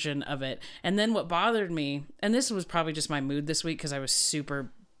version of it. And then what bothered me, and this was probably just my mood this week because I was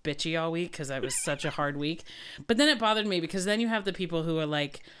super bitchy all week because it was such a hard week. But then it bothered me because then you have the people who are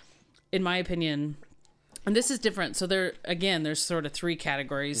like, in my opinion, and this is different. So there's sort of 3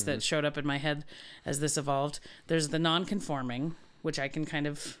 categories that showed up in my head as this evolved. There's the non-conforming, which I can kind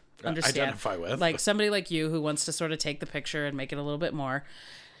of understand. Identify with. Like somebody like you who wants to sort of take the picture and make it a little bit more.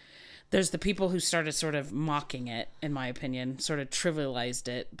 There's the people who started sort of mocking it, in my opinion, sort of trivialized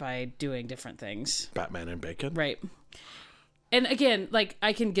it by doing different things. Batman and bacon. Right. And again, like,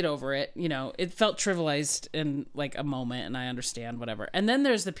 I can get over it. It felt trivialized in like a moment and I understand whatever. And then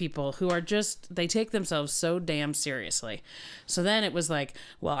there's the people who are just, they take themselves so damn seriously. So then it was like,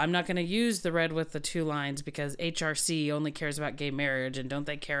 well, I'm not going to use the red with the 2 lines because HRC only cares about gay marriage and don't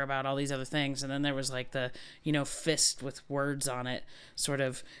they care about all these other things? And then there was like the, fist with words on it, sort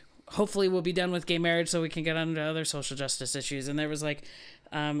of, hopefully we'll be done with gay marriage so we can get on to other social justice issues. And there was like,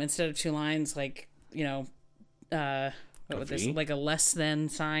 instead of 2 lines, like, what would this, like a less than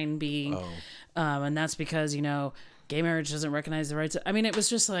sign being, and that's because gay marriage doesn't recognize the rights. I mean, it was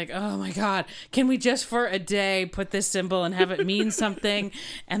just like, oh my God, can we just for a day put this symbol and have it mean something?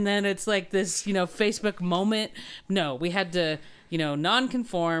 And then it's like this, Facebook moment. No, we had to,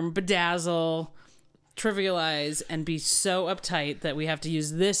 non-conform, bedazzle, trivialize, and be so uptight that we have to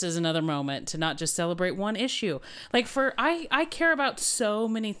use this as another moment to not just celebrate one issue. Like I care about so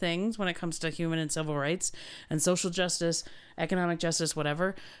many things when it comes to human and civil rights and social justice, economic justice,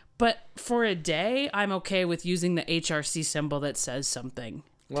 whatever. But for a day, I'm okay with using the HRC symbol that says something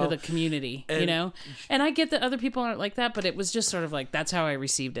to the community, And I get that other people aren't like that, but it was just sort of like, that's how I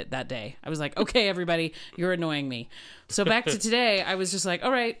received it that day. I was like, okay, everybody, you're annoying me. So back to today, I was just like,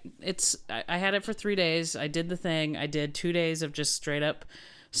 all right, I had it for 3 days. I did the thing. I did 2 days of just straight up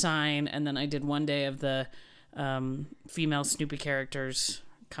sign. And then I did 1 day of the female Snoopy characters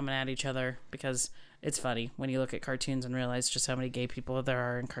coming at each other because it's funny when you look at cartoons and realize just how many gay people there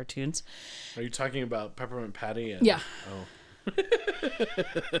are in cartoons. Are you talking about Peppermint Patty? And, yeah. Oh.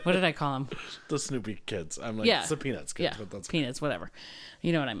 What did I call them? The Snoopy kids. I'm like, it's the Peanuts kids. Yeah, but that's Peanuts, whatever.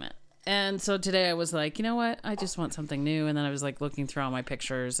 You know what I meant. And so today I was like, you know what? I just want something new. And then I was like looking through all my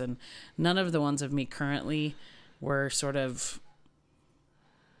pictures, and none of the ones of me currently were sort of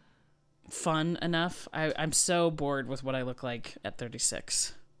fun enough. I'm so bored with what I look like at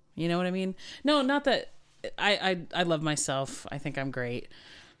 36. You know what I mean? No, not that I love myself. I think I'm great.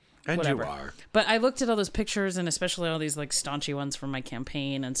 And whatever. You are. But I looked at all those pictures, and especially all these like staunchy ones from my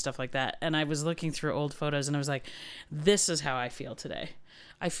campaign and stuff like that. And I was looking through old photos, and I was like, this is how I feel today.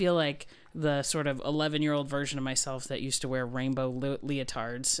 I feel like the sort of 11-year-old version of myself that used to wear rainbow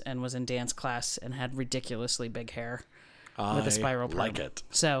leotards and was in dance class and had ridiculously big hair with a spiral perm. Like it.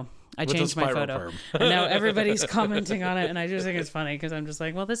 So I changed my photo. And now everybody's commenting on it, and I just think it's funny because I'm just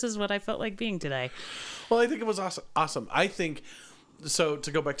like, well, this is what I felt like being today. Well, I think it was awesome. I think... So to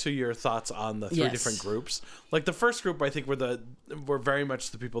go back to your thoughts on the 3 different groups, like the first group, I think were very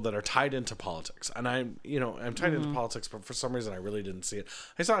much the people that are tied into politics, and I'm tied into politics, but for some reason I really didn't see it.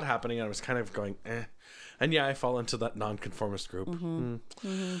 I saw it happening, and I was kind of going, and yeah, I fall into that nonconformist group.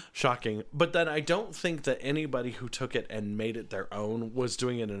 Shocking, but then I don't think that anybody who took it and made it their own was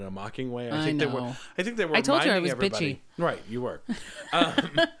doing it in a mocking way. I think they were. I told you I was bitchy. Right, you were.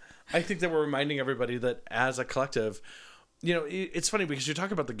 I think they were reminding everybody that as a collective. It's funny because you talk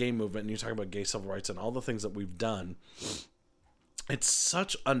about the gay movement and you talk about gay civil rights and all the things that we've done. It's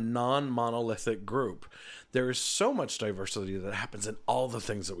such a non-monolithic group. There is so much diversity that happens in all the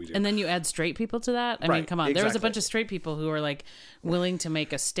things that we do. And then you add straight people to that? I mean, come on. Exactly. There was a bunch of straight people who were like willing to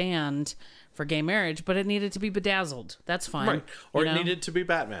make a stand for gay marriage, but it needed to be bedazzled. That's fine. Right. Or it needed to be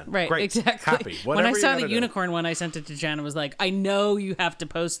Batman. Right, great. Exactly. Happy. When I saw the unicorn one, I sent it to Jen and was like, I know you have to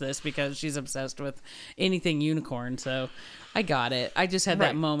post this because she's obsessed with anything unicorn. So I got it. I just had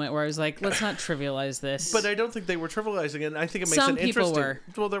that moment where I was like, let's not trivialize this. But I don't think they were trivializing it. And I think it makes Some it interesting. Were.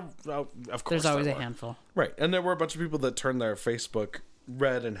 Well, of course there's always a handful. Right. And there were a bunch of people that turned their Facebook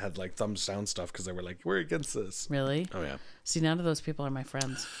read and had like thumbs down stuff because they were like, we're against this. Really? Oh yeah. See, none of those people are my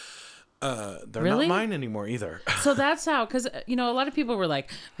friends. They're Really? not mine anymore either. So that's how, because, you know, a lot of people were like,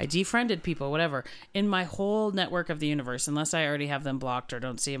 I defriended people, whatever. In my whole network of the universe, unless I already have them blocked or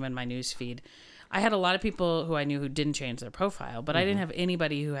don't see them in my news feed, I had a lot of people who I knew who didn't change their profile, but I didn't have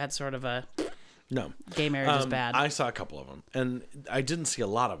anybody who had sort of a No. gay marriage is bad. I saw a couple of them, and I didn't see a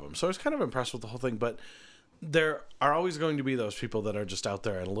lot of them. So I was kind of impressed with the whole thing, but there are always going to be those people that are just out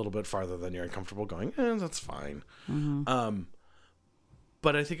there and a little bit farther than you're uncomfortable going, that's fine.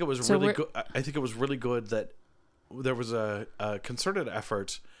 But I think it was really good. I think it was really good that there was a concerted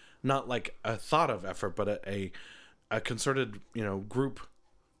effort, not like a thought of effort, but a concerted, group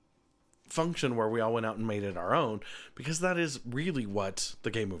function where we all went out and made it our own, because that is really what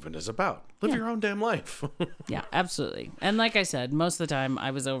the gay movement is about. Live your own damn life. Yeah, absolutely. And like I said, most of the time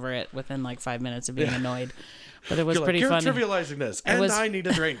I was over it within like 5 minutes of being annoyed. But it was You're pretty funny. You're trivializing this, and I need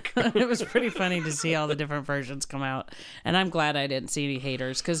a drink. It was pretty funny to see all the different versions come out. And I'm glad I didn't see any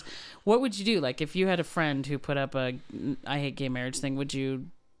haters, because what would you do? Like, if you had a friend who put up a I hate gay marriage thing, would you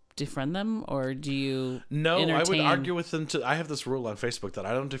defriend them, or do you entertain? I would argue with them. I have this rule on Facebook that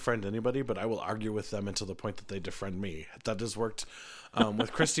I don't defriend anybody, but I will argue with them until the point that they defriend me. That has worked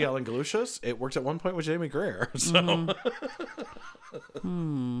with Christy Ellen Galushas. It worked at one point with Jamie Greer. So.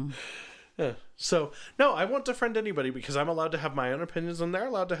 Yeah. So, no, I won't defriend anybody because I'm allowed to have my own opinions and they're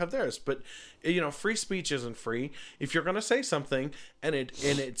allowed to have theirs. But, free speech isn't free. If you're going to say something and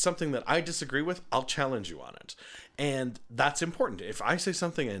it's something that I disagree with, I'll challenge you on it. And that's important. If I say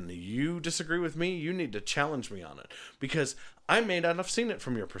something and you disagree with me, you need to challenge me on it, because I may not have seen it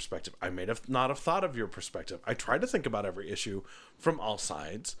from your perspective. I may not have thought of your perspective. I try to think about every issue from all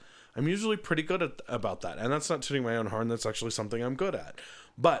sides. I'm usually pretty good about that. And that's not tooting my own horn. That's actually something I'm good at.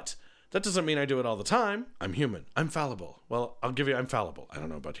 But that doesn't mean I do it all the time. I'm human. I'm fallible. Well, I'll give you I'm fallible. I don't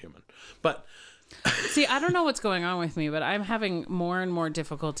know about human. But see, I don't know what's going on with me, but I'm having more and more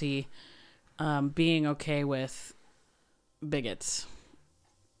difficulty being okay with bigots.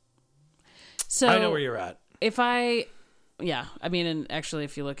 So I know where you're at. And actually,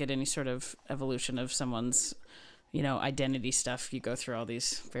 if you look at any sort of evolution of someone's identity stuff, you go through all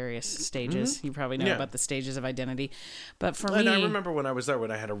these various stages. You probably know about the stages of identity. But for me... And I remember when I was there,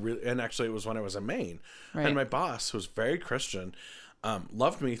 when I had and actually it was when I was in Maine. Right. And my boss, who was very Christian,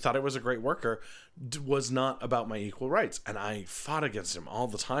 loved me, thought I was a great worker, was not about my equal rights. And I fought against him all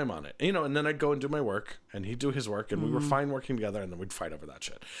the time on it. And then I'd go and do my work, and he'd do his work, and we were fine working together, and then we'd fight over that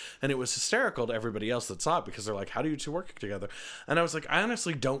shit. And it was hysterical to everybody else that saw it, because they're like, how do you two work together? And I was like, I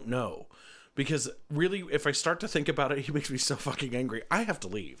honestly don't know. Because really, if I start to think about it, he makes me so fucking angry. I have to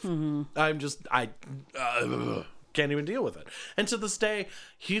leave. I'm just, can't even deal with it. And to this day,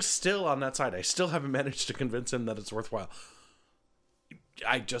 he's still on that side. I still haven't managed to convince him that it's worthwhile.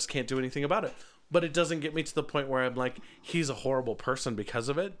 I just can't do anything about it. But it doesn't get me to the point where I'm like, he's a horrible person because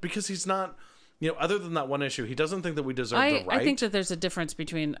of it. Because he's not, other than that one issue, he doesn't think that we deserve the right. I think that there's a difference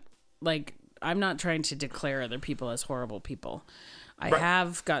between, like, I'm not trying to declare other people as horrible people. I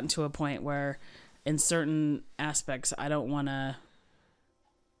have gotten to a point where in certain aspects, I don't want to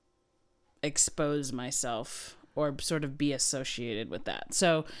expose myself or sort of be associated with that.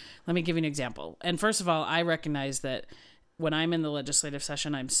 So let me give you an example. And first of all, I recognize that when I'm in the legislative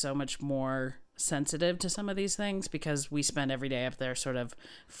session, I'm so much more sensitive to some of these things because we spend every day up there sort of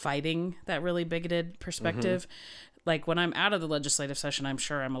fighting that really bigoted perspective. Like when I'm out of the legislative session, I'm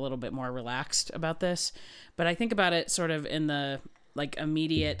sure I'm a little bit more relaxed about this, but I think about it sort of in the like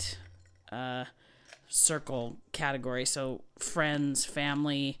immediate circle category. So friends,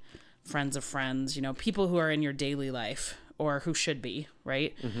 family, friends of friends, people who are in your daily life or who should be,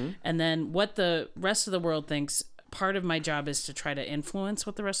 right? And then what the rest of the world thinks, part of my job is to try to influence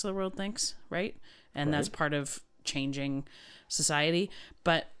what the rest of the world thinks, right? And that's part of changing society.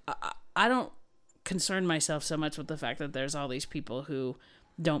 But I don't concern myself so much with the fact that there's all these people who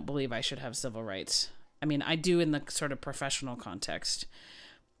don't believe I should have civil rights. I mean, I do in the sort of professional context.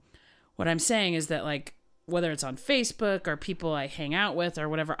 What I'm saying is that, like, whether it's on Facebook or people I hang out with or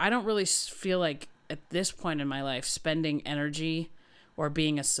whatever, I don't really feel like at this point in my life spending energy or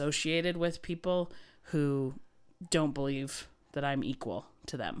being associated with people who don't believe that I'm equal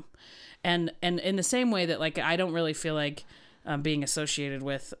to them. And in the same way that, like, I don't really feel like being associated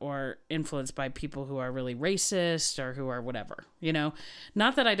with or influenced by people who are really racist or who are whatever,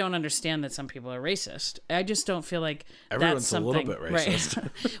 not that I don't understand that some people are racist. I just don't feel like everyone's that's something, a little bit racist.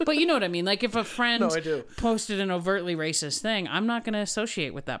 Right? But you know what I mean? Like if a friend I do. posted an overtly racist thing, I'm not going to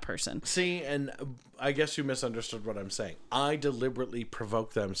associate with that person. See, and I guess you misunderstood what I'm saying. I deliberately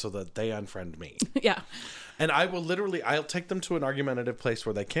provoke them so that they unfriend me. Yeah. And I'll take them to an argumentative place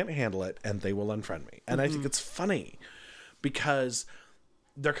where they can't handle it and they will unfriend me. And I think it's funny because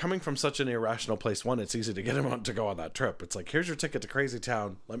they're coming from such an irrational place. One, it's easy to get them to go on that trip. It's like, here's your ticket to Crazy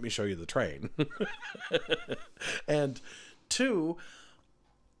Town. Let me show you the train. And two,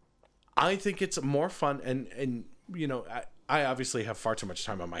 I think it's more fun. And you know, I obviously have far too much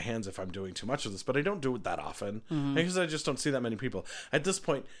time on my hands if I'm doing too much of this, but I don't do it that often because I just don't see that many people. At this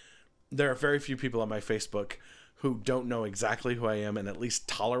point, there are very few people on my Facebook who don't know exactly who I am and at least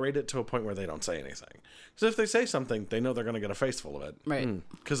tolerate it to a point where they don't say anything. Because if they say something, they know they're going to get a face full of it. Right.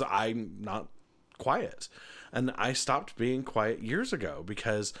 Because I'm not quiet. And I stopped being quiet years ago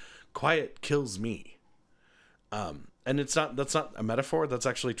because quiet kills me. And that's not a metaphor. That's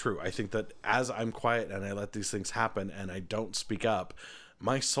actually true. I think that as I'm quiet and I let these things happen and I don't speak up,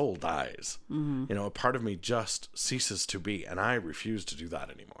 my soul dies. You know, a part of me just ceases to be, and I refuse to do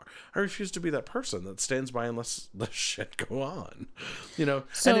that anymore. I refuse to be that person that stands by and lets the shit go on. You know,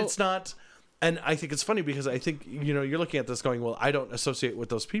 So, and it's not. And I think it's funny because I think, you know, you're looking at this going, well, I don't associate with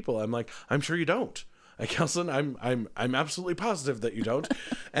those people. I'm like, I'm sure you don't. Kelson, I'm absolutely positive that you don't.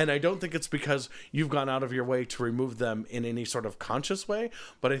 And I don't think it's because you've gone out of your way to remove them in any sort of conscious way.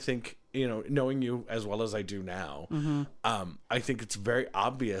 But I think, you know, knowing you as well as I do now, I think it's very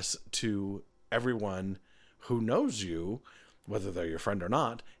obvious to everyone who knows you, whether they're your friend or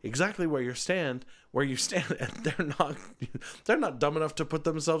not, exactly where you stand, and they're not dumb enough to put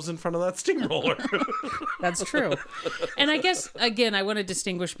themselves in front of that steamroller. That's true. And I guess, again, I want to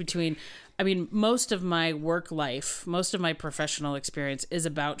distinguish between, I mean, most of my work life, most of my professional experience is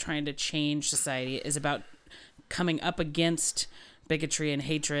about trying to change society, is about coming up against bigotry and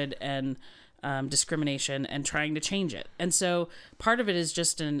hatred and discrimination and trying to change it. And so part of it is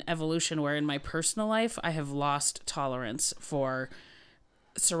just an evolution where in my personal life, I have lost tolerance for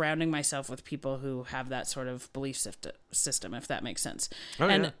surrounding myself with people who have that sort of belief system, if that makes sense.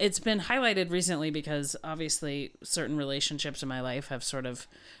 And it's been highlighted recently because obviously certain relationships in my life have sort of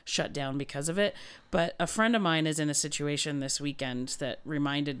shut down because of it. But a friend of mine is in a situation this weekend that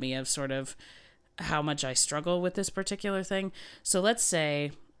reminded me of sort of how much I struggle with this particular thing. So let's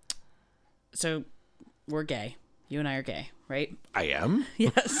say, so we're gay. You and I are gay, right? I am?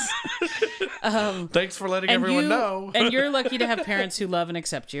 Yes. Thanks for letting everyone know. And you're lucky to have parents who love and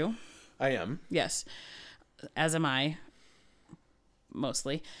accept you. I am. Yes. As am I.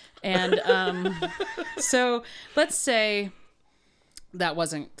 Mostly. And so let's say that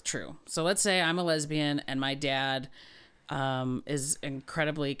wasn't true. So let's say I'm a lesbian and my dad is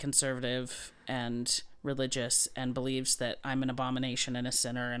incredibly conservative and religious and believes that I'm an abomination and a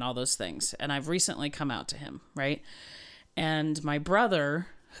sinner and all those things. And I've recently come out to him, right? And my brother,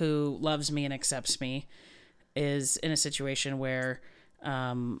 who loves me and accepts me, is in a situation where,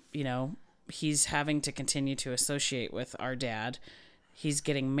 you know, he's having to continue to associate with our dad. He's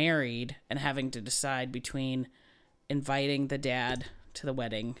getting married and having to decide between inviting the dad to the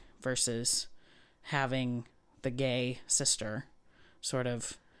wedding versus having the gay sister sort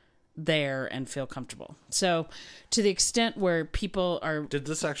of there and feel comfortable. So to the extent where people are... Did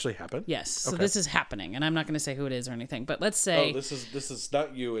this actually happen? Yes. So this is happening, and I'm not going to say who it is or anything, but let's say... Oh, this is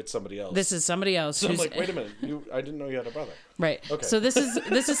not you, it's somebody else. This is somebody else. So I'm like, wait a minute, I didn't know you had a brother. Right. Okay. So this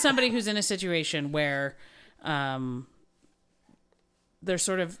is somebody who's in a situation where they're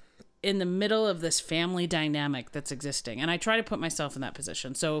sort of in the middle of this family dynamic that's existing. And I try to put myself in that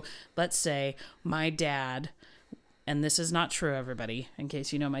position. So let's say my dad... And this is not true, everybody, in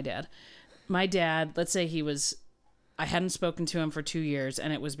case you know my dad. My dad, let's say I hadn't spoken to him for 2 years,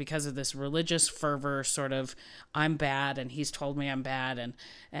 and it was because of this religious fervor, sort of, I'm bad, and he's told me I'm bad,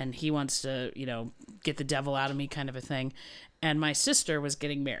 and he wants to, you know, get the devil out of me kind of a thing. And my sister was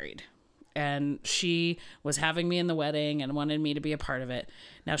getting married, and she was having me in the wedding and wanted me to be a part of it.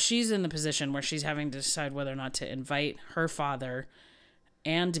 Now, she's in the position where she's having to decide whether or not to invite her father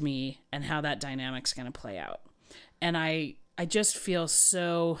and me and how that dynamic's going to play out. And I just feel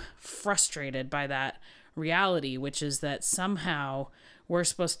so frustrated by that reality, which is that somehow we're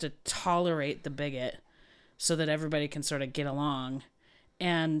supposed to tolerate the bigot so that everybody can sort of get along.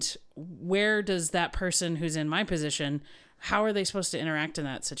 And where does that person who's in my position, how are they supposed to interact in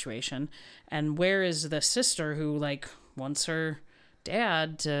that situation? And where is the sister who, like, wants her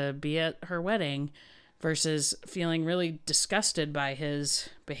dad to be at her wedding versus feeling really disgusted by his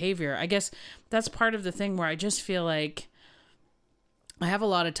behavior? I guess that's part of the thing where I just feel like I have a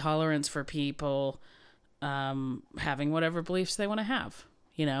lot of tolerance for people having whatever beliefs they want to have,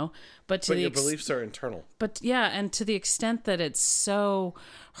 you know? But your beliefs are internal. But yeah, and to the extent that it's so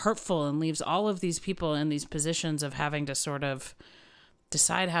hurtful and leaves all of these people in these positions of having to sort of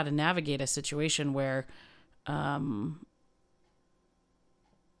decide how to navigate a situation where I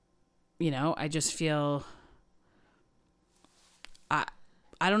just feel I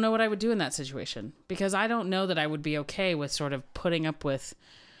don't know what I would do in that situation, because I don't know that I would be okay with sort of putting up with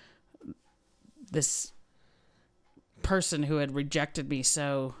this person who had rejected me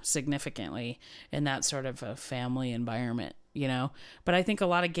so significantly in that sort of a family environment, But I think a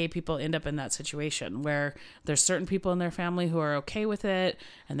lot of gay people end up in that situation where there's certain people in their family who are okay with it,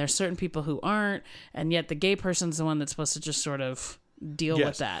 and there's certain people who aren't, and yet the gay person's the one that's supposed to just sort of deal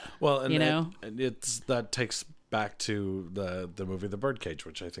with that. Well, and that takes back to the movie The Birdcage,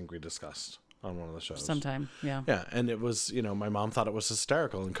 which I think we discussed on one of the shows sometime. Yeah, and it was, my mom thought it was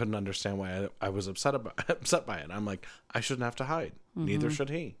hysterical and couldn't understand why I was upset by it. I'm like, I shouldn't have to hide. Neither should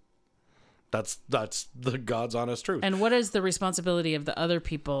he. That's the God's honest truth. And what is the responsibility of the other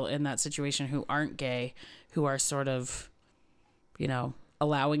people in that situation who aren't gay, who are sort of,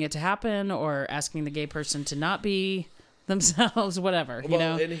 allowing it to happen or asking the gay person to not be themselves, whatever,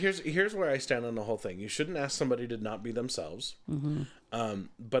 Well, and here's where I stand on the whole thing. You shouldn't ask somebody to not be themselves.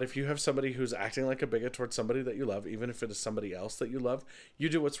 But if you have somebody who's acting like a bigot towards somebody that you love, even if it is somebody else that you love, you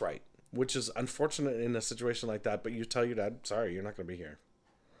do what's right, which is unfortunate in a situation like that. But you tell your dad, sorry, you're not going to be here.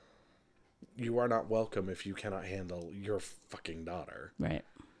 You are not welcome if you cannot handle your fucking daughter. Right.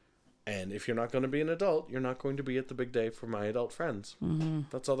 And if you're not going to be an adult, you're not going to be at the big day for my adult friends.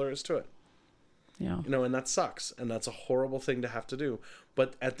 That's all there is to it. Yeah. And that sucks. And that's a horrible thing to have to do.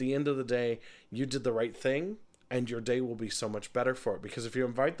 But at the end of the day, you did the right thing, and your day will be so much better for it. Because if you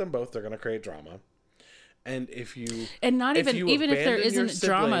invite them both, they're going to create drama. And if you... And not even if there isn't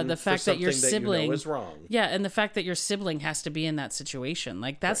drama, the fact that your sibling... is wrong. Yeah, and the fact that your sibling has to be in that situation.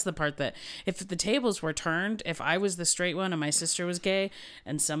 Like, that's the part that... If the tables were turned, if I was the straight one and my sister was gay,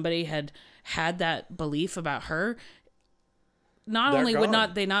 and somebody had that belief about her... Not only would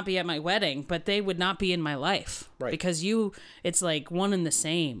they not be at my wedding, but they would not be in my life. Right. Because it's like one and the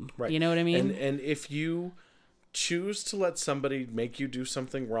same. Right. You know what I mean? And if you choose to let somebody make you do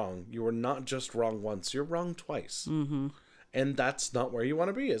something wrong, you are not just wrong once, you're wrong twice. And that's not where you want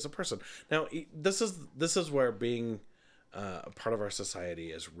to be as a person. Now, this is where being a part of our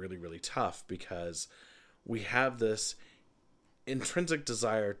society is really, really tough, because we have this intrinsic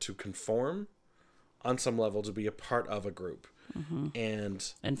desire to conform on some level, to be a part of a group. And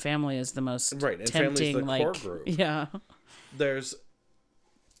family is the most right, and tempting, family's the core group. Yeah. There's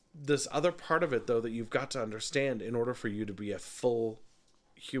this other part of it, though, that you've got to understand in order for you to be a full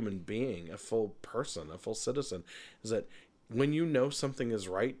human being, a full person, a full citizen, is that when you know something is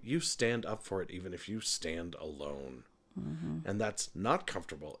right, you stand up for it, even if you stand alone. And that's not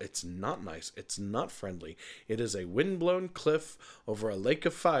comfortable. It's not nice. It's not friendly. It is a windblown cliff over a lake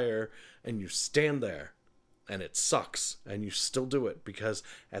of fire, and you stand there. And it sucks, and you still do it, because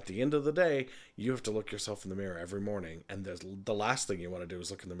at the end of the day, you have to look yourself in the mirror every morning, and the last thing you want to do is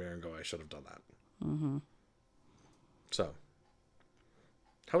look in the mirror and go, I should have done that. So,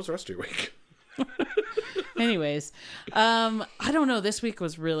 how was the rest of your week? Anyways, I don't know. This week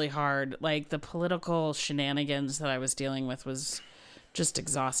was really hard. Like, the political shenanigans that I was dealing with was just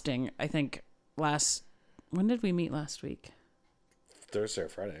exhausting. I think when did we meet last week? Thursday or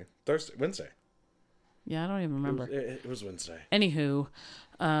Friday? Wednesday. Yeah, I don't even remember. It was Wednesday. Anywho,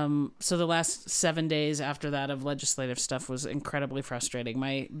 so the last 7 days after that of legislative stuff was incredibly frustrating.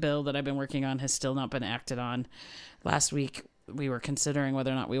 My bill that I've been working on has still not been acted on. Last week, we were considering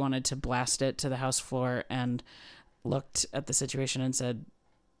whether or not we wanted to blast it to the House floor, and looked at the situation and said,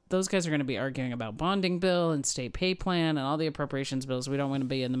 those guys are going to be arguing about bonding bill and state pay plan and all the appropriations bills. We don't want to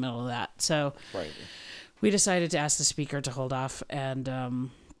be in the middle of that. So we decided to ask the speaker to hold off,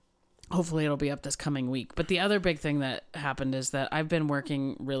 and hopefully it'll be up this coming week. But the other big thing that happened is that I've been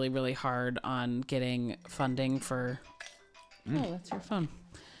working really, really hard on getting funding for... Oh, that's your phone.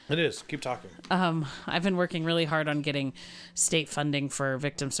 It is. Keep talking. I've been working really hard on getting state funding for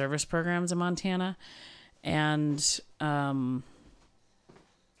victim service programs in Montana. And...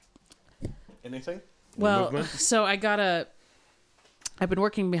 Anything? Well, so I've been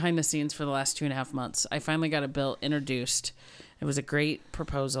working behind the scenes for the last 2.5 months. I finally got a bill introduced. It was a great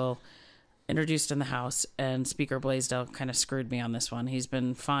proposal introduced in the House, and Speaker Blaisdell kind of screwed me on this one. He's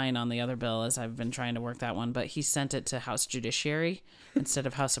been fine on the other bill as I've been trying to work that one, but he sent it to House Judiciary instead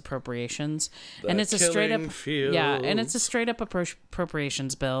of House Appropriations. And it's a straight up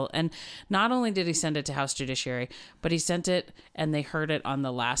appropriations bill. And not only did he send it to House Judiciary, but he sent it and they heard it on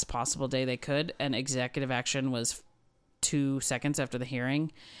the last possible day they could, and executive action was 2 seconds after the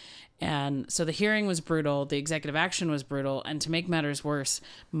hearing. And so the hearing was brutal. The executive action was brutal. And to make matters worse,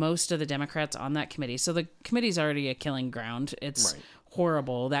 most of the Democrats on that committee, so the committee's already a killing ground. It's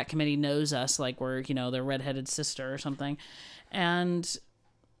horrible. That committee knows us like we're, their redheaded sister or something. And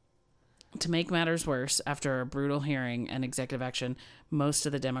to make matters worse, after a brutal hearing and executive action, most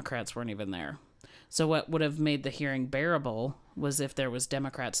of the Democrats weren't even there. So what would have made the hearing bearable was if there was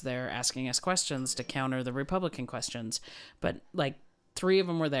Democrats there asking us questions to counter the Republican questions. But 3 of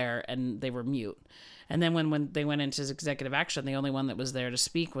them were there and they were mute. And then when they went into executive action, the only one that was there to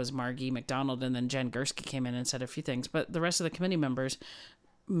speak was Margie McDonald, and then Jen Gursky came in and said a few things. But the rest of the committee members,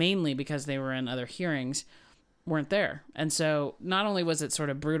 mainly because they were in other hearings, weren't there. And so not only was it sort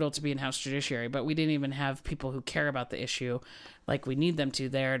of brutal to be in House Judiciary, but we didn't even have people who care about the issue like we need them to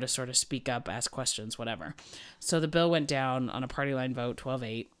there to sort of speak up, ask questions, whatever. So the bill went down on a party line vote,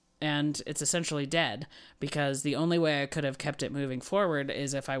 12-8. And it's essentially dead because the only way I could have kept it moving forward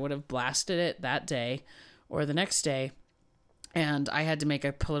is if I would have blasted it that day or the next day. And I had to make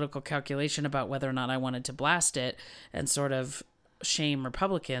a political calculation about whether or not I wanted to blast it and sort of shame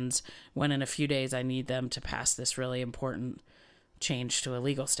Republicans when in a few days I need them to pass this really important change to a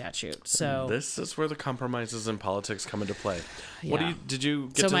legal statute. So this is where the compromises in politics come into play. Yeah. Did you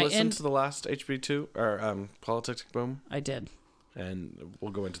get to listen to the last HB2 or Politics Boom? I did. And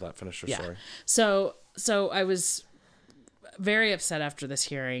we'll go into that. Finish your story. So I was very upset after this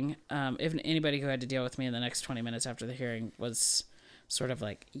hearing. If anybody who had to deal with me in the next 20 minutes after the hearing was sort of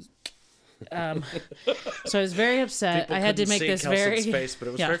like, eek. So I was very upset. People I had to make this Kelsey's face, but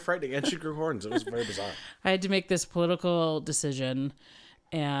it was very frightening, and she grew horns. It was very bizarre. I had to make this political decision,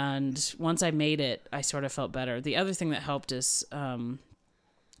 and once I made it, I sort of felt better. The other thing that helped is,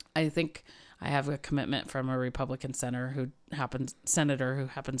 I think I have a commitment from a Republican senator who happens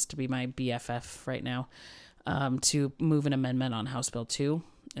to be my BFF right now, to move an amendment on House Bill 2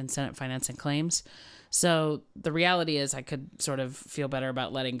 in Senate Finance and Claims. So the reality is I could sort of feel better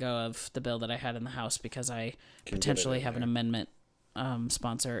about letting go of the bill that I had in the House because I potentially have an amendment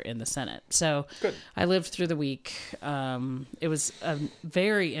sponsor in the Senate. So good. I lived through the week. It was a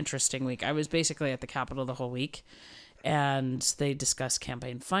very interesting week. I was basically at the Capitol the whole week. And they discussed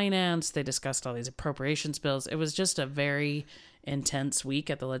campaign finance. They discussed all these appropriations bills. It was just a very intense week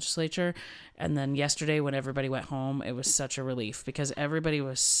at the legislature. And then yesterday when everybody went home, it was such a relief because everybody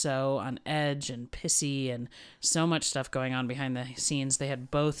was so on edge and pissy and so much stuff going on behind the scenes. They had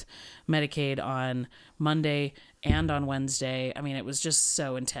both Medicaid on Monday and on Wednesday. I mean, it was just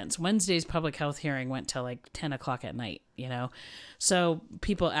so intense. Wednesday's public health hearing went till 10 o'clock at night, So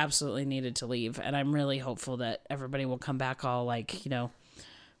people absolutely needed to leave. And I'm really hopeful that everybody will come back all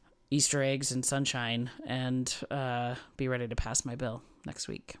Easter eggs and sunshine and be ready to pass my bill next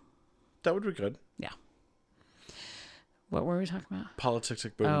week. That would be good. Yeah. What were we talking about? Politics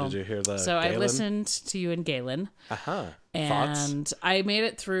Boom. Did you hear the So Galen? I listened to you and Galen. And Thoughts? I made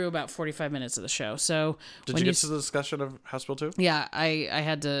it through about 45 minutes of the show. So did you get to the discussion of House Bill 2? Yeah, I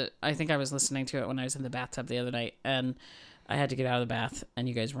had to. I think I was listening to it when I was in the bathtub the other night, and I had to get out of the bath, and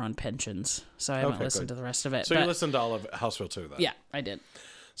you guys were on pensions, so I haven't listened to the rest of it. So you listened to all of House Bill 2 then? Yeah, I did.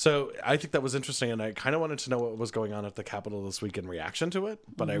 So I think that was interesting, and I kind of wanted to know what was going on at the Capitol this week in reaction to it,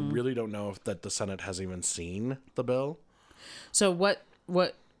 but I really don't know if that the Senate has even seen the bill. So what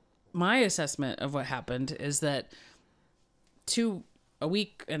my assessment of what happened is that 2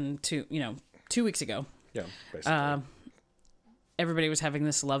 weeks ago, yeah, basically, everybody was having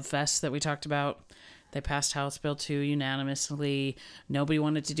this love fest that we talked about. They passed House Bill 2 unanimously. Nobody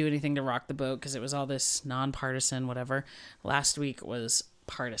wanted to do anything to rock the boat because it was all this nonpartisan, whatever. Last week was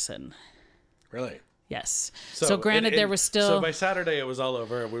partisan. Really? Yes. So granted, there was still... So by Saturday, it was all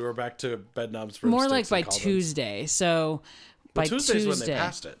over. We were back to bed knobs. More like by Tuesday. So by Tuesday's when they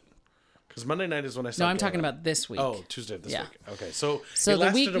passed it. Because Monday night is when I saw. No, I'm talking about this week. Oh, Tuesday of this week. Okay, so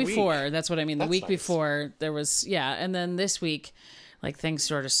the week before, that's what I mean. The week nice. before, there was, and then this week, things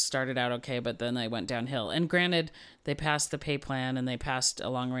sort of started out okay, but then they went downhill. And granted, they passed the pay plan and they passed a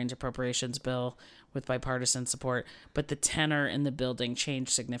long-range appropriations bill with bipartisan support, but the tenor in the building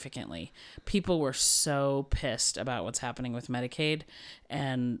changed significantly. People were so pissed about what's happening with Medicaid,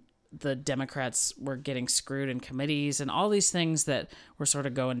 and the Democrats were getting screwed in committees, and all these things that were sort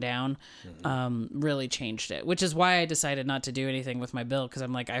of going down really changed it, which is why I decided not to do anything with my bill, because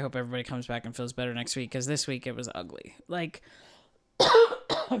I'm like, I hope everybody comes back and feels better next week, because this week it was ugly.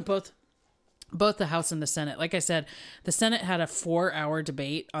 Both the House and the Senate. Like I said, the Senate had a 4-hour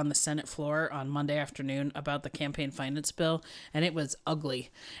debate on the Senate floor on Monday afternoon about the campaign finance bill, and it was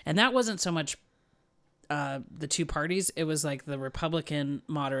ugly. And that wasn't so much the two parties. It was the Republican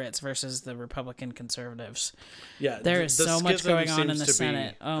moderates versus the Republican conservatives. Yeah, there is so much going on in the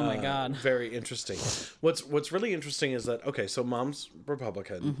Senate. Oh my God. Very interesting. What's really interesting is that, okay, so Mom's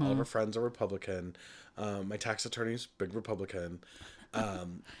Republican. All of her friends are Republican. My tax attorney's big Republican.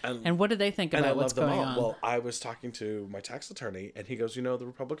 And what did they think about what's going on? Well, I was talking to my tax attorney, and he goes, the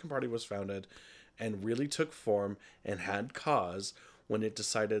Republican Party was founded and really took form and had cause when it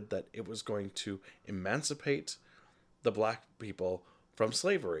decided that it was going to emancipate the black people from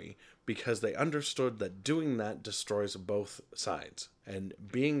slavery, because they understood that doing that destroys both sides, and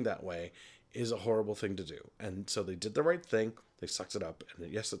being that way is a horrible thing to do. And so they did the right thing. They sucked it up,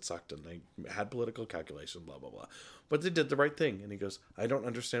 and yes, it sucked, and they had political calculation, blah, blah, blah. But they did the right thing. And he goes, I don't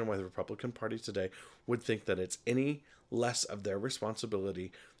understand why the Republican Party today would think that it's any less of their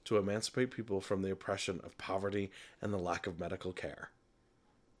responsibility to emancipate people from the oppression of poverty and the lack of medical care.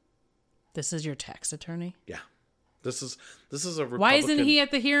 This is your tax attorney? Yeah. This is a Republican... Why isn't he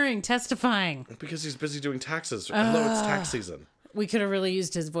at the hearing testifying? Because he's busy doing taxes. Although it's tax season. We could have really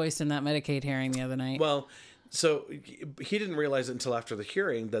used his voice in that Medicaid hearing the other night. Well, so he didn't realize it until after the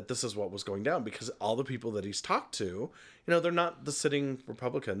hearing that this is what was going down, because all the people that he's talked to, they're not the sitting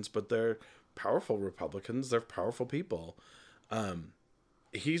Republicans, but they're powerful Republicans. They're powerful people.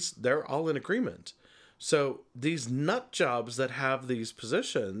 They're all in agreement. So these nut jobs that have these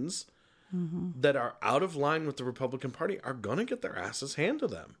positions that are out of line with the Republican Party are going to get their asses handed to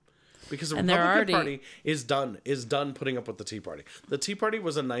them. Because the Republican Party is done putting up with the Tea Party. The Tea Party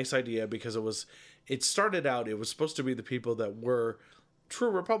was a nice idea because it started out, it was supposed to be the people that were true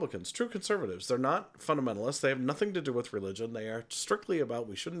Republicans, true conservatives. They're not fundamentalists. They have nothing to do with religion. They are strictly about,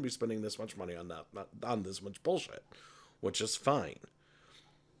 we shouldn't be spending this much money on that, not on this much bullshit, which is fine.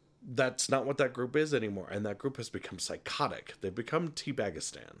 That's not what that group is anymore. And that group has become psychotic. They've become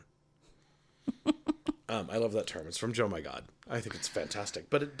Teabagistan. I love that term. It's from Joe My God. I think it's fantastic.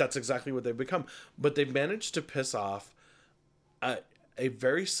 But that's exactly what they've become. But they've managed to piss off a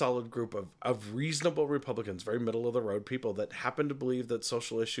very solid group of reasonable Republicans, very middle of the road people that happen to believe that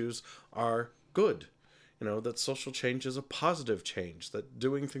social issues are good. That social change is a positive change, that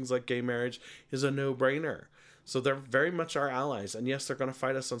doing things like gay marriage is a no-brainer. So they're very much our allies. And yes, they're going to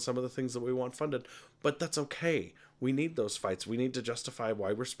fight us on some of the things that we want funded, but that's okay. We need those fights. We need to justify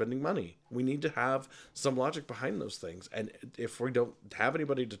why we're spending money. We need to have some logic behind those things. And if we don't have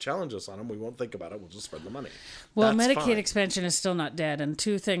anybody to challenge us on them, we won't think about it. We'll just spend the money. Well, that's Medicaid expansion is still not dead. And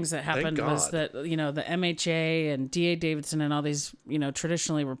two things that happened was that, the MHA and DA Davidson and all these,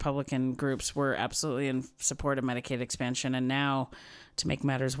 traditionally Republican groups were absolutely in support of Medicaid expansion. And now, to make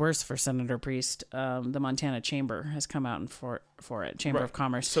matters worse for Senator Priest, the Montana Chamber has come out and for it, Chamber of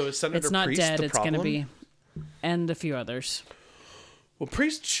Commerce. So is Senator It's not Priest dead. the It's problem? going to be... And a few others. Well,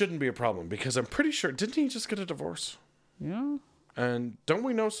 Priest shouldn't be a problem, because I'm pretty sure, didn't he just get a divorce? Yeah. And don't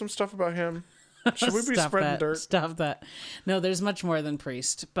we know some stuff about him? Should we be spreading dirt? Stop that. No, there's much more than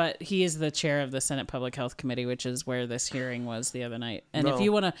Priest, but he is the chair of the Senate Public Health Committee, which is where this hearing was the other night. And if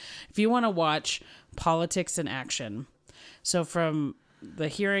you want to watch politics in action, so from the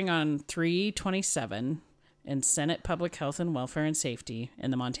hearing on 3/27 in Senate Public Health and Welfare and Safety in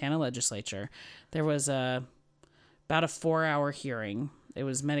the Montana legislature, there was about a 4-hour hearing. It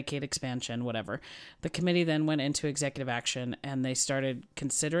was Medicaid expansion, whatever. The committee then went into executive action, and they started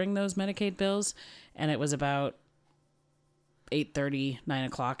considering those Medicaid bills, and it was about 8:30, 9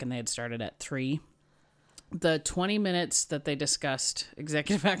 o'clock, and they had started at 3. The 20 minutes that they discussed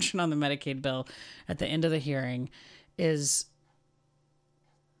executive action on the Medicaid bill at the end of the hearing is,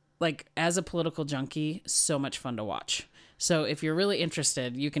 like, as a political junkie, so much fun to watch. So if you're really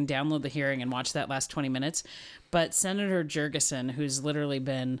interested, you can download the hearing and watch that last 20 minutes. But Senator Jurgensen, who's literally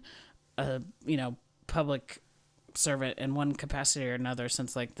been a, public servant in one capacity or another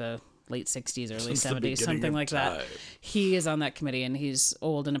since like the late 60s, early 70s, something like that. He is on that committee, and he's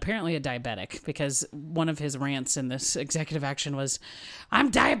old and apparently a diabetic, because one of his rants in this executive action was,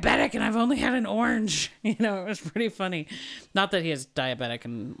 I'm diabetic and I've only had an orange. It was pretty funny. Not that he is diabetic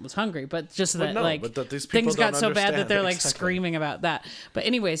and was hungry, but just that these things got so bad that they're like screaming about that. But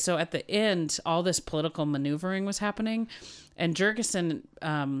anyway, so at the end, all this political maneuvering was happening. And Jurgensen,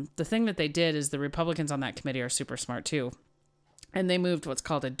 the thing that they did is the Republicans on that committee are super smart too. And they moved what's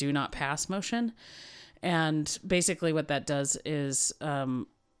called a do not pass motion. And basically what that does is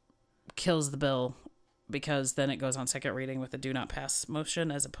kills the bill, because then it goes on second reading with a do not pass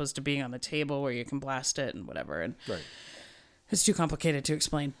motion, as opposed to being on the table where you can blast it and whatever. And it's too complicated to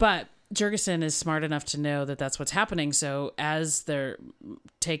explain. But Jurgensen is smart enough to know that that's what's happening. So as they're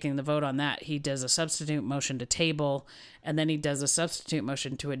taking the vote on that, he does a substitute motion to table, and then he does a substitute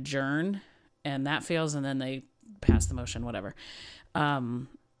motion to adjourn, and that fails, and then they pass the motion, whatever.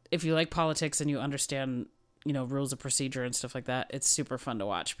 If you like politics and you understand, rules of procedure and stuff like that, it's super fun to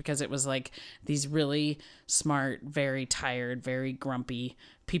watch, because it was like these really smart, very tired, very grumpy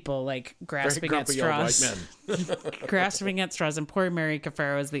people like Very grasping at grumpy old white straws. men. Grasping at straws. And poor Mary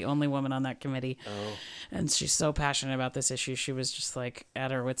Cafaro is the only woman on that committee. Oh. And she's so passionate about this issue. She was just like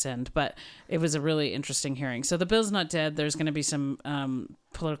at her wit's end. But it was a really interesting hearing. So the bill's not dead. There's going to be some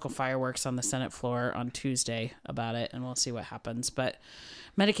political fireworks on the Senate floor on Tuesday about it, and we'll see what happens. But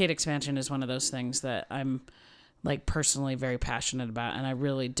Medicaid expansion is one of those things that I'm like personally very passionate about, and I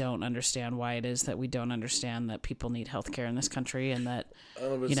really don't understand why it is that we don't understand that people need health care in this country, and that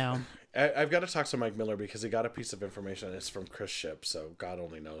I've got to talk to Mike Miller because he got a piece of information. It's from Chris Ship, so God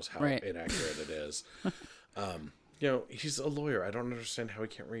only knows how inaccurate it is. He's a lawyer. I don't understand how he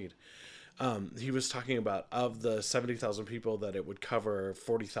can't read. He was talking about, of the 70,000 people that it would cover,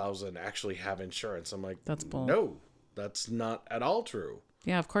 40,000 actually have insurance. I'm like, that's bull. No, that's not at all true.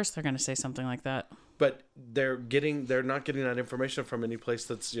 Yeah, of course they're going to say something like that. But they're not getting that information from any place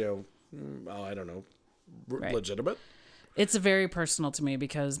that's, legitimate. It's very personal to me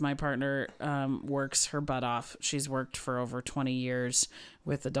because my partner works her butt off. She's worked for over 20 years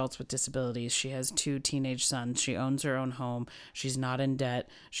with adults with disabilities. She has 2 teenage sons. She owns her own home. She's not in debt.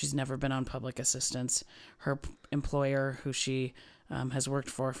 She's never been on public assistance. Her employer, who she has worked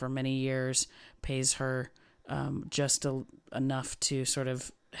for many years, pays her just enough to sort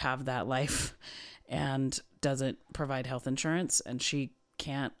of have that life and doesn't provide health insurance. And she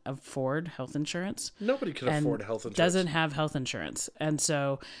can't afford health insurance. Nobody can afford health insurance. Doesn't have health insurance. And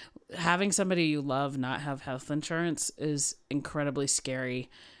so having somebody you love not have health insurance is incredibly scary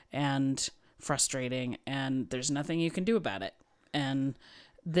and frustrating, and there's nothing you can do about it. And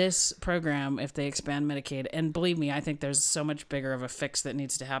this program, if they expand Medicaid, and believe me, I think there's so much bigger of a fix that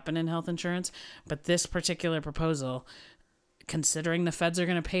needs to happen in health insurance, but this particular proposal, considering the feds are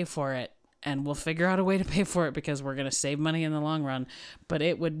going to pay for it, and we'll figure out a way to pay for it because we're going to save money in the long run, but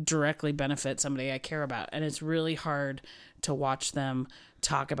it would directly benefit somebody I care about. And it's really hard to watch them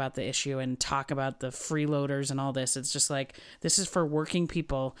talk about the issue and talk about the freeloaders and all this. It's just like, this is for working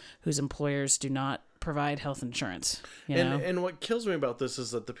people whose employers do not provide health insurance. And what kills me about this is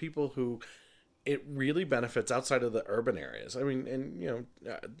that the people who it really benefits outside of the urban areas. I mean,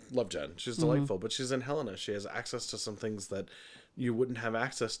 love Jen. She's delightful, but she's in Helena. She has access to some things that you wouldn't have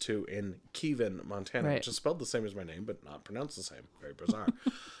access to in Kevin, Montana, which is spelled the same as my name, but not pronounced the same. Very bizarre.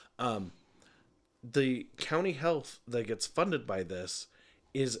 The county health that gets funded by this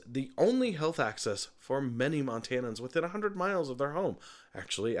is the only health access for many Montanans within 100 miles of their home.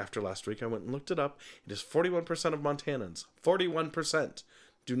 Actually, after last week, I went and looked it up. It is 41% of Montanans. 41%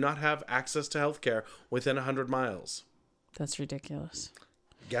 do not have access to health care within 100 miles. That's ridiculous.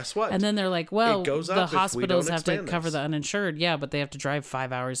 Guess what? And then they're like, well, the hospitals have to cover this. the uninsured. Yeah, but they have to drive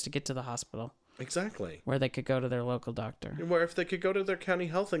 5 hours to get to the hospital. Exactly. Where they could go to their local doctor. Where if they could go to their county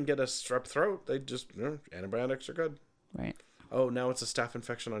health and get a strep throat, they just, antibiotics are good. Right. Oh, now it's a staph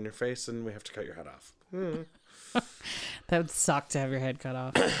infection on your face and we have to cut your head off. That would suck to have your head cut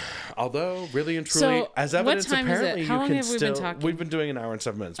off. Although, really and truly, as evidence, what time apparently is it? How you long can have we still... been talking? We've been doing an hour and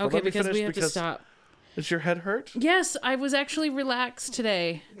 7 minutes. Okay, but let me because finish we have to stop. Does your head hurt? Yes, I was actually relaxed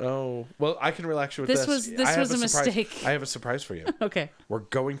today. Oh, well, I can relax you with this. This was a mistake. I have a surprise for you. Okay. We're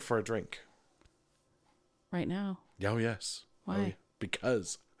going for a drink. Right now? Oh, yes. Why? Oh, yeah.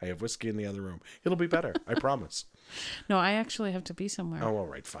 Because I have whiskey in the other room. It'll be better. I promise. No, I actually have to be somewhere. Oh, all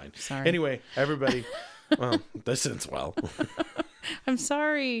right, fine. Sorry. Anyway, everybody, well, this ends well. I'm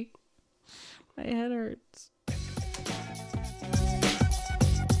sorry. My head hurt.